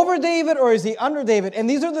over David or is he under David? And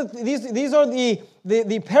these are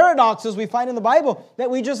the paradoxes we find in the Bible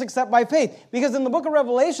that we just accept by faith. Because in the book of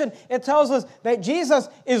Revelation, it tells us that Jesus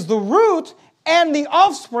is the root and the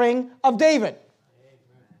offspring of David.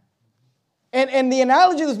 And the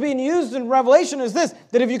analogy that's being used in Revelation is this,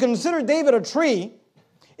 that if you consider David a tree,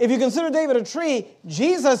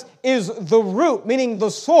 Jesus is the root, meaning the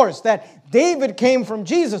source, that David came from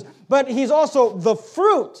Jesus. But he's also the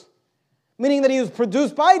fruit, meaning that he was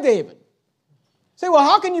produced by David. Say, well,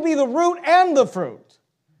 how can you be the root and the fruit?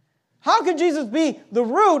 How could Jesus be the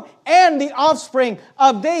root and the offspring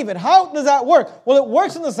of David? How does that work? Well, it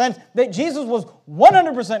works in the sense that Jesus was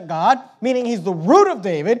 100% God, meaning he's the root of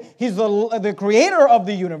David. He's the creator of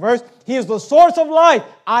the universe. He is the source of life.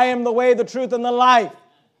 I am the way, the truth, and the life.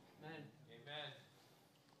 Amen.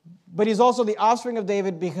 But he's also the offspring of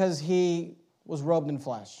David because he was robed in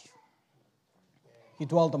flesh. He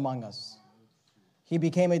dwelt among us. He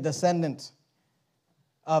became a descendant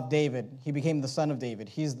of David. He became the son of David.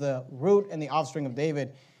 He's the root and the offspring of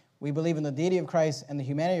David. We believe in the deity of Christ and the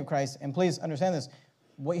humanity of Christ. And please understand this.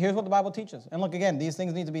 Here's what the Bible teaches. And look again, these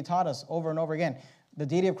things need to be taught us over and over again. The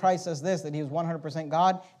deity of Christ says this, that he was 100%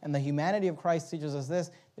 God. And the humanity of Christ teaches us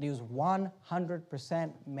this, that he was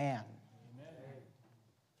 100% man.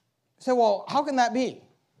 So, well, how can that be?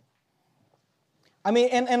 I mean,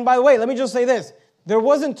 and by the way, let me just say this. There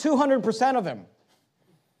wasn't 200% of him.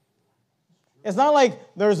 It's not like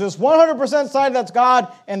there's this 100% side that's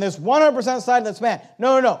God and this 100% side that's man.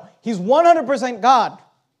 No. He's 100% God.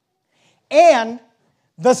 And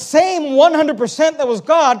the same 100% that was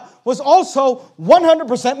God was also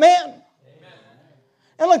 100% man. Amen.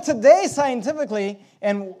 And look, today scientifically,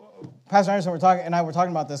 and Pastor Anderson and I were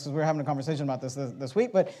talking about this because we were having a conversation about this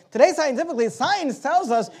week, but today scientifically, science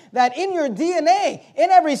tells us that in your DNA,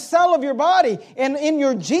 in every cell of your body, and in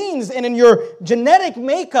your genes, and in your genetic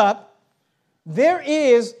makeup, there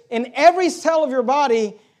is, in every cell of your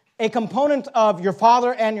body, a component of your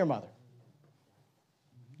father and your mother.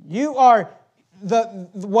 You are,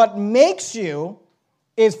 what makes you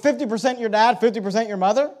is 50% your dad, 50% your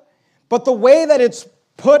mother. But the way that it's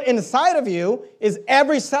put inside of you is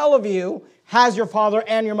every cell of you has your father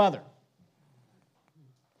and your mother.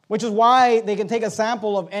 Which is why they can take a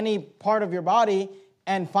sample of any part of your body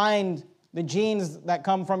and find the genes that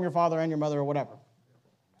come from your father and your mother or whatever.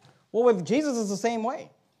 Well, with Jesus, it's the same way.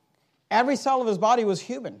 Every cell of his body was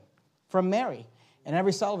human from Mary, and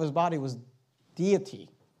every cell of his body was deity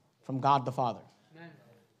from God the Father. Amen.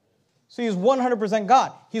 So he's 100%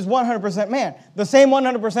 God. He's 100% man. The same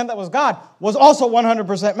 100% that was God was also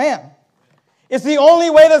 100% man. It's the only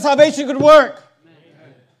way that salvation could work.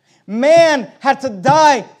 Man had to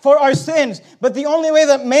die for our sins. But the only way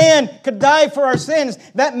that man could die for our sins,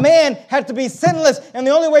 that man had to be sinless. And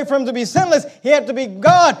the only way for him to be sinless, he had to be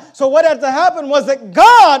God. So what had to happen was that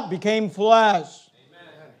God became flesh.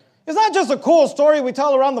 Amen. It's not just a cool story we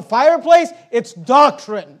tell around the fireplace. It's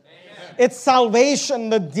doctrine. Amen. It's salvation,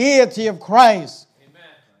 the deity of Christ. Amen.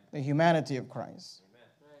 The humanity of Christ.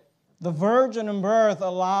 The virgin birth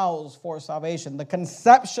allows for salvation. The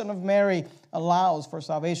conception of Mary allows for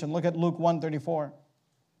salvation. Look at Luke 1:34.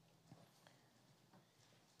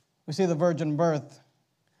 We see the virgin birth.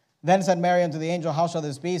 Then said Mary unto the angel, how shall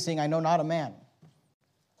this be, seeing I know not a man?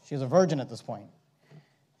 She is a virgin at this point.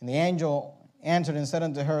 And the angel answered and said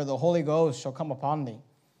unto her, the Holy Ghost shall come upon thee,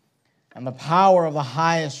 and the power of the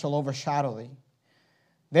highest shall overshadow thee.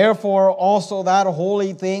 Therefore also that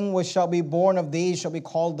holy thing which shall be born of thee shall be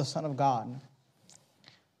called the Son of God.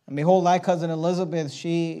 And behold, thy cousin Elizabeth,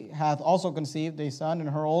 she hath also conceived a son in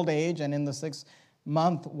her old age, and in the 6th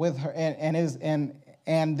month with her, and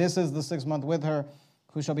this is the 6th month with her,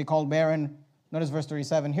 who shall be called barren. Notice verse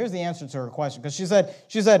 37. Here's the answer to her question, because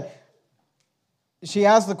she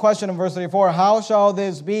asked the question in verse 34, how shall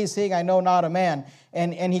this be, seeing I know not a man?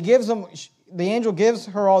 And he gives them. The angel gives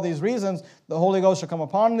her all these reasons. The Holy Ghost shall come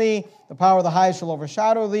upon thee. The power of the highest shall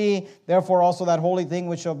overshadow thee. Therefore also that holy thing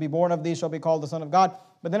which shall be born of thee shall be called the Son of God.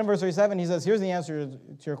 But then in verse 37 he says, here's the answer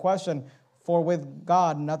to your question. For with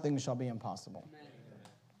God nothing shall be impossible.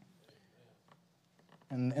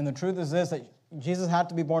 And the truth is this, that Jesus had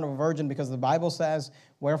to be born of a virgin because the Bible says,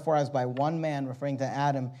 wherefore as by one man, referring to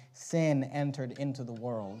Adam, sin entered into the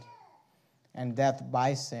world, and death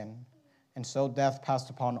by sin. And so death passed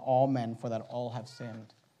upon all men, for that all have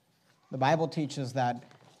sinned. The Bible teaches that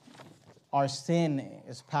our sin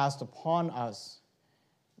is passed upon us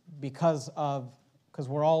because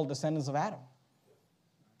we're all descendants of Adam.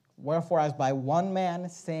 Wherefore, as by one man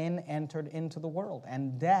sin entered into the world,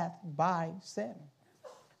 and death by sin.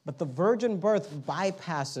 But the virgin birth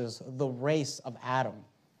bypasses the race of Adam.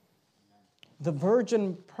 The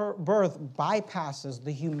virgin birth bypasses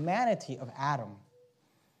the humanity of Adam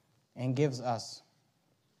and gives us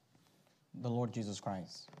the Lord Jesus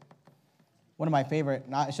Christ. One of my favorite,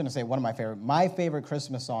 I shouldn't say one of my favorite, my favorite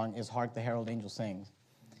Christmas song is Hark the Herald Angels Sing.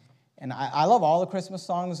 And I love all the Christmas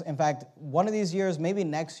songs. In fact, one of these years, maybe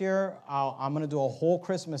next year, I'm going to do a whole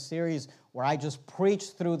Christmas series where I just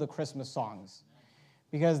preach through the Christmas songs.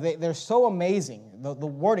 Because they're so amazing, the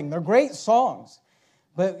wording. They're great songs.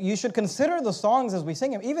 But you should consider the songs as we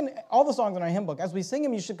sing them. Even all the songs in our hymn book, as we sing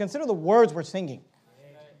them, you should consider the words we're singing.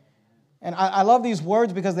 And I love these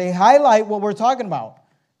words because they highlight what we're talking about.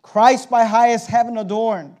 Christ by highest heaven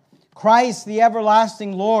adorned. Christ the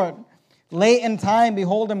everlasting Lord. Late in time,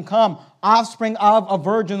 behold him come, offspring of a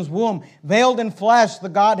virgin's womb, veiled in flesh, the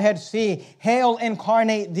Godhead see. Hail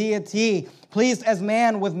incarnate deity, pleased as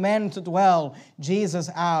man with men to dwell, Jesus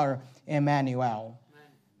our Emmanuel.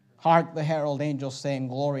 Hark the herald angels sing,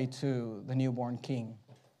 glory to the newborn King.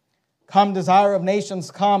 Come, desire of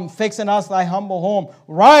nations, come, fix in us thy humble home.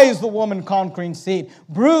 Rise the woman conquering seed,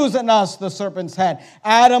 bruise in us the serpent's head.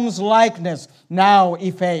 Adam's likeness now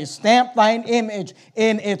efface, stamp thine image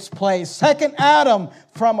in its place. Second Adam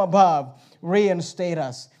from above, reinstate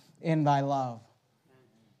us in thy love.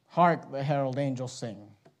 Hark the herald angels sing,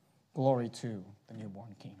 glory to the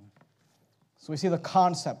newborn King. So we see the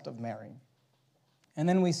concept of Mary. And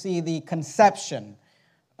then we see the conception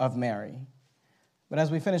of Mary. But as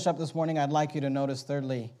we finish up this morning, I'd like you to notice,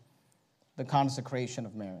 thirdly, the consecration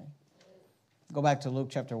of Mary. Go back to Luke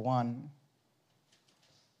chapter 1.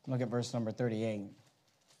 Look at verse number 38.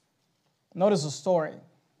 Notice the story.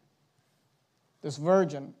 This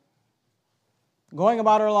virgin going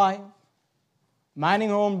about her life, minding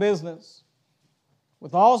her own business,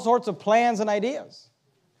 with all sorts of plans and ideas.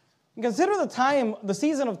 And consider the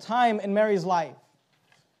season of time in Mary's life.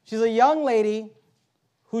 She's a young lady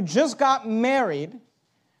who just got married,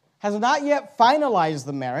 has not yet finalized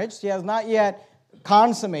the marriage. She has not yet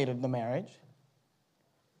consummated the marriage.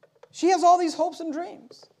 She has all these hopes and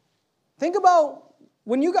dreams. Think about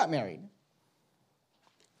when you got married.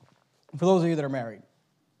 For those of you that are married.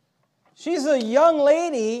 She's a young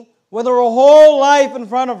lady with her whole life in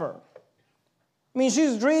front of her. I mean,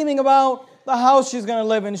 she's dreaming about the house she's going to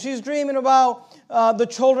live in. She's dreaming about the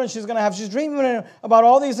children she's going to have. She's dreaming about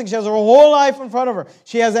all these things. She has her whole life in front of her.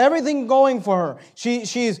 She has everything going for her.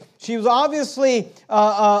 She was obviously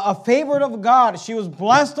a favorite of God. She was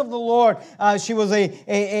blessed of the Lord. She was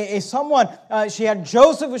a someone. She had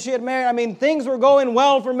Joseph who she had married. I mean, things were going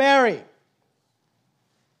well for Mary.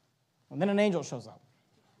 And then an angel shows up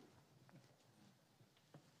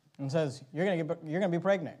and says, "You're going to be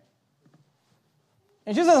pregnant."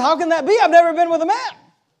 And she says, "How can that be? I've never been with a man."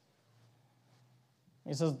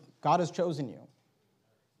 He says, "God has chosen you.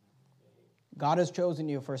 God has chosen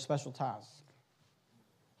you for a special task.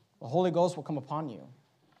 The Holy Ghost will come upon you.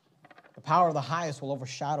 The power of the highest will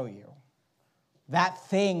overshadow you. That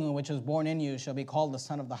thing which is born in you shall be called the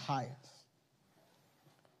Son of the Highest."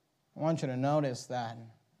 I want you to notice that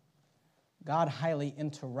God highly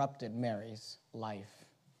interrupted Mary's life.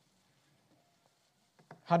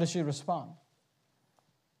 How does she respond?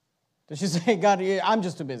 Does she say, "God, I'm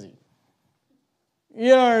just too busy. You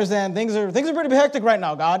don't understand. Things are pretty hectic right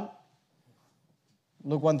now, God"?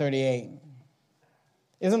 Luke 1:38.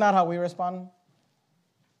 Isn't that how we respond?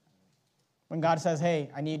 When God says, "Hey,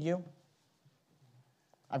 I need you.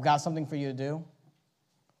 I've got something for you to do.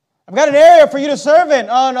 I've got an area for you to serve in."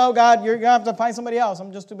 "Oh, no, God, you're going to have to find somebody else.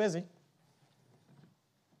 I'm just too busy."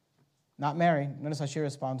 Not Mary. Notice how she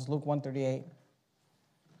responds. Luke 1:38.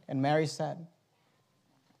 And Mary said,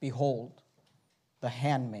 "Behold, the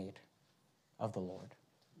handmaid of the Lord."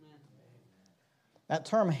 Amen. That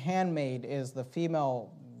term handmaid is the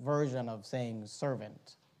female version of saying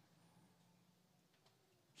servant.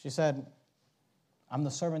 She said, "I'm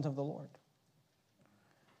the servant of the Lord."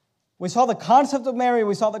 We saw the concept of Mary,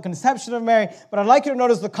 we saw the conception of Mary, but I'd like you to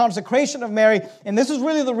notice the consecration of Mary, and this is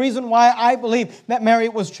really the reason why I believe that Mary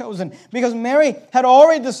was chosen, because Mary had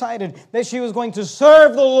already decided that she was going to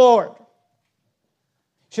serve the Lord.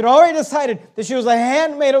 She had already decided that she was a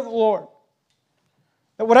handmaid of the Lord.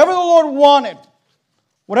 That whatever the Lord wanted,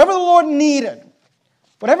 whatever the Lord needed,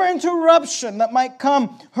 whatever interruption that might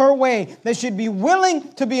come her way, that she'd be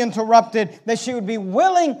willing to be interrupted, that she would be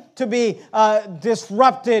willing to be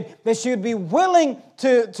disrupted, that she would be willing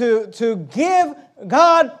to give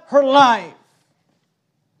God her life.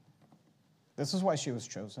 This is why she was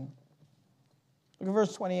chosen. Look at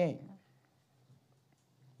verse 28.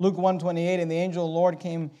 Luke 1:28, and the angel of the Lord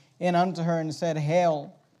came in unto her and said,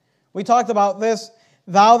 Hail. We talked about this.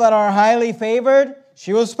 Thou that art highly favored,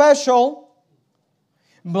 she was special.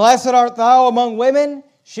 Blessed art thou among women,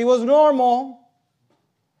 she was normal.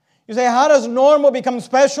 You say, how does normal become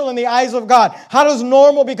special in the eyes of God? How does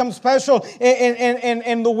normal become special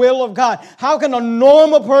in the will of God? How can a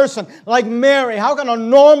normal person like Mary, how can a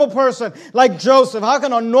normal person like Joseph, how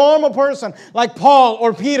can a normal person like Paul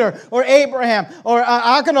or Peter or Abraham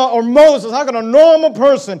or Moses, how can a normal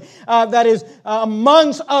person that is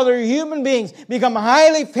amongst other human beings become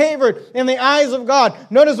highly favored in the eyes of God?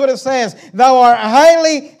 Notice what it says, thou art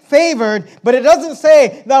highly favored, but it doesn't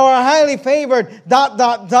say thou art highly favored, ...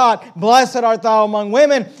 blessed art thou among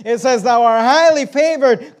women. It says thou art highly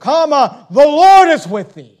favored, comma, the Lord is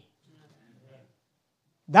with thee.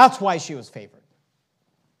 That's why she was favored.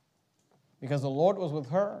 Because the Lord was with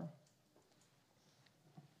her.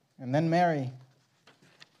 And then Mary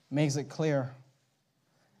makes it clear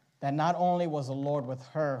that not only was the Lord with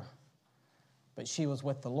her, but she was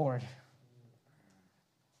with the Lord.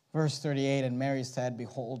 Verse 38, and Mary said,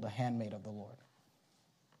 Behold, the handmaid of the Lord.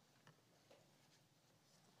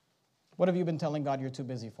 What have you been telling God you're too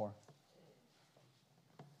busy for?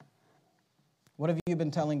 What have you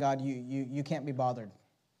been telling God you can't be bothered?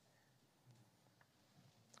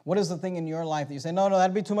 What is the thing in your life that you say, no,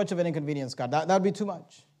 that'd be too much of an inconvenience, God. That'd be too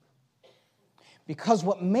much. Because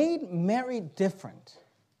what made Mary different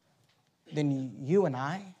than you and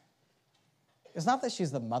I is not that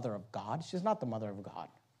she's the mother of God. She's not the mother of God.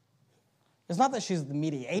 It's not that she's the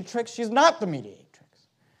mediatrix. She's not the mediatrix.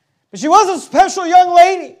 But she was a special young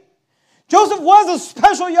lady. Joseph was a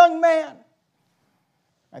special young man.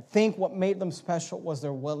 I think what made them special was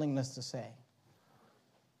their willingness to say,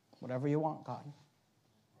 whatever you want, God,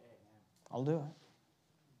 I'll do it.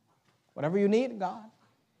 Whatever you need, God,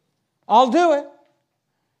 I'll do it.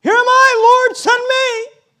 Here am I, Lord, send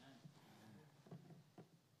me.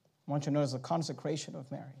 I want you to notice the consecration of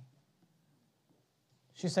Mary.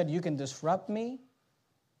 She said, you can disrupt me.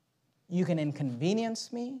 You can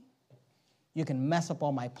inconvenience me. You can mess up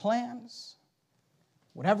all my plans.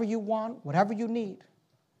 Whatever you want, whatever you need,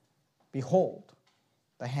 behold,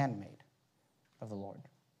 the handmaid of the Lord.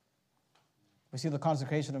 We see the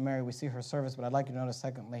consecration of Mary, we see her service, but I'd like you to notice,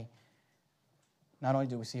 secondly, not only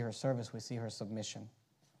do we see her service, we see her submission.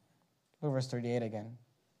 Look at verse 38 again.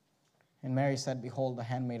 And Mary said, Behold, the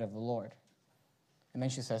handmaid of the Lord. And then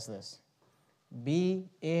she says this, Be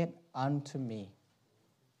it unto me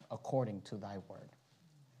according to thy word.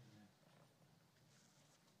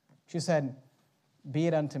 She said, Be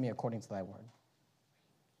it unto me according to thy word.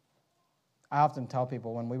 I often tell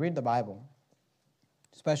people when we read the Bible,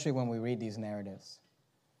 especially when we read these narratives,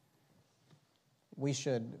 we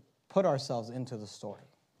should put ourselves into the story.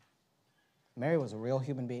 Mary was a real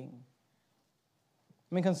human being.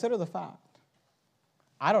 I mean, consider the fact.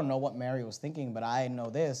 I don't know what Mary was thinking, but I know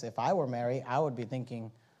this. If I were Mary, I would be thinking,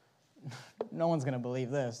 no one's going to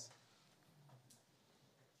believe this.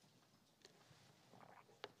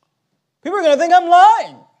 People are going to think I'm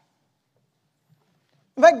lying.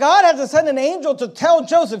 In fact, God had to send an angel to tell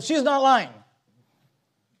Joseph she's not lying.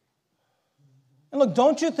 And look,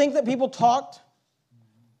 don't you think that people talked?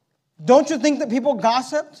 Don't you think that people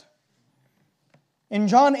gossiped? In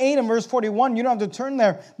John 8 and verse 41, you don't have to turn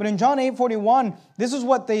there, but in John 8:41, this is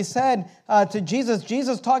what they said to Jesus.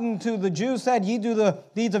 Jesus talking to the Jews said, Ye do the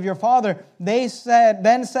deeds of your father. Then said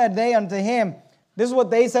they unto him, this is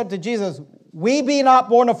what they said to Jesus, We be not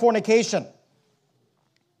born of fornication.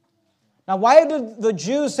 Now, why did the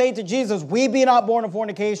Jews say to Jesus, We be not born of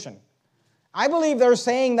fornication? I believe they're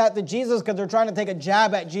saying that to Jesus because they're trying to take a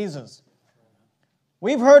jab at Jesus.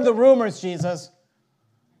 We've heard the rumors, Jesus.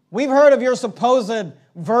 We've heard of your supposed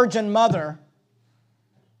virgin mother.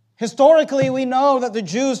 Historically, we know that the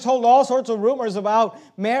Jews told all sorts of rumors about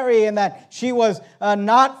Mary and that she was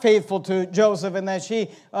not faithful to Joseph and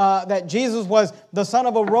that Jesus was the son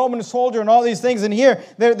of a Roman soldier and all these things. And here,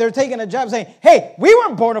 they're taking a jab saying, hey, we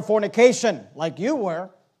weren't born of fornication like you were.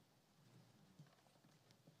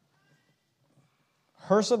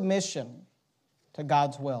 Her submission to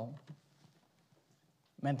God's will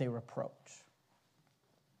meant a reproach.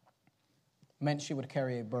 Meant she would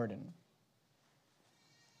carry a burden.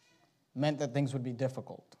 Meant that things would be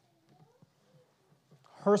difficult.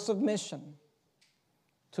 Her submission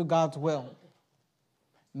to God's will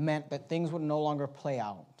meant that things would no longer play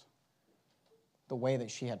out the way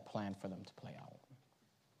that she had planned for them to play out.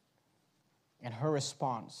 And her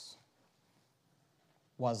response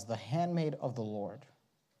was, The handmaid of the Lord,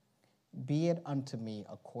 be it unto me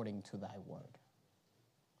according to thy word.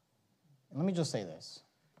 And let me just say this.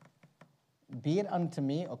 be it unto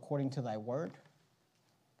me according to thy word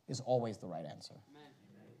is always the right answer.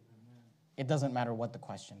 It doesn't matter what the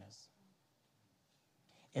question is.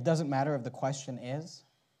 It doesn't matter if the question is,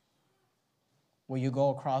 will you go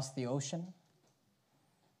across the ocean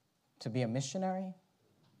to be a missionary?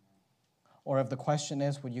 Or if the question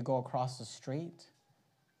is, will you go across the street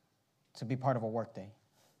to be part of a workday?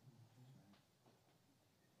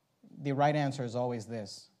 The right answer is always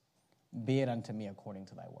this: be it unto me according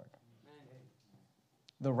to thy word.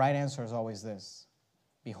 The right answer is always this: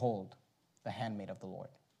 behold, the handmaid of the Lord.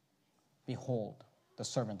 Behold, the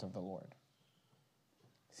servant of the Lord.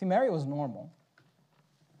 See, Mary was normal,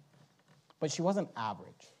 but she wasn't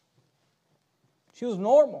average. She was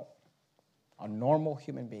normal, a normal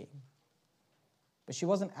human being. But she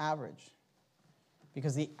wasn't average,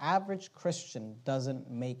 because the average Christian doesn't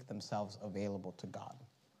make themselves available to God.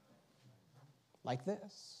 Like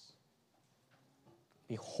this: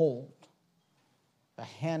 behold, the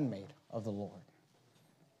handmaid of the Lord.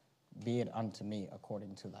 Be it unto me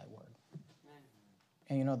according to thy word. Amen.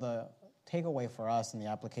 And you know, the takeaway for us and the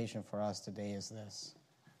application for us today is this: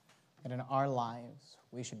 that in our lives,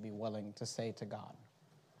 we should be willing to say to God,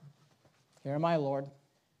 here am I, Lord.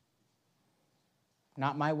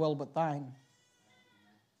 Not my will, but thine.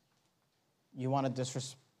 You want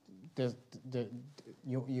to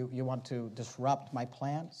you want to disrupt my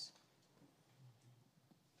plans?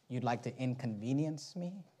 You'd like to inconvenience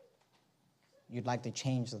me? You'd like to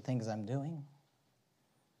change the things I'm doing?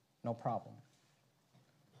 No problem.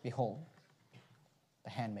 Behold, the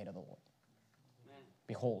handmaid of the Lord. Amen.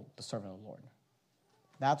 Behold, the servant of the Lord.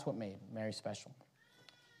 That's what made Mary special.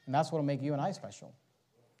 And that's what will make you and I special,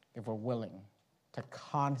 if we're willing to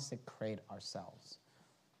consecrate ourselves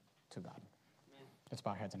to God. Amen. Let's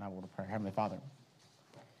bow our heads and I will pray. Heavenly Father,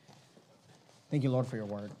 thank you, Lord, for your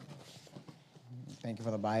word. Thank you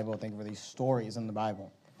for the Bible. Thank you for these stories in the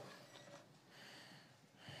Bible.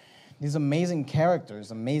 These amazing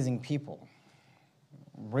characters, amazing people,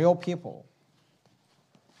 real people,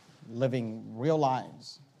 living real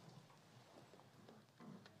lives.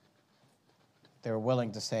 They're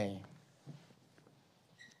willing to say,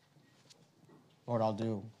 Lord, I'll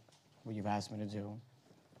do what you've asked me to do.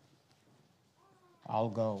 I'll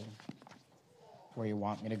go where you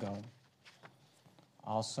want me to go.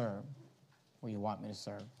 I'll serve where you want me to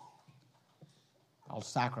serve. I'll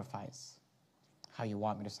sacrifice how you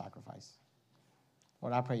want me to sacrifice.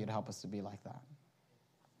 Lord, I pray you'd help us to be like that.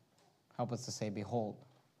 Help us to say, behold,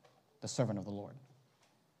 the servant of the Lord.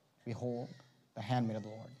 Behold, the handmaid of the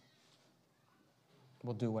Lord.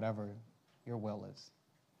 We'll do whatever your will is.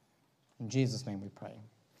 In Jesus' name we pray.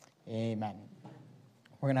 Amen.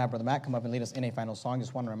 We're going to have Brother Matt come up and lead us in a final song.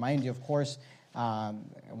 Just want to remind you, of course, I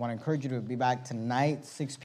want to encourage you to be back tonight, 6 p.m.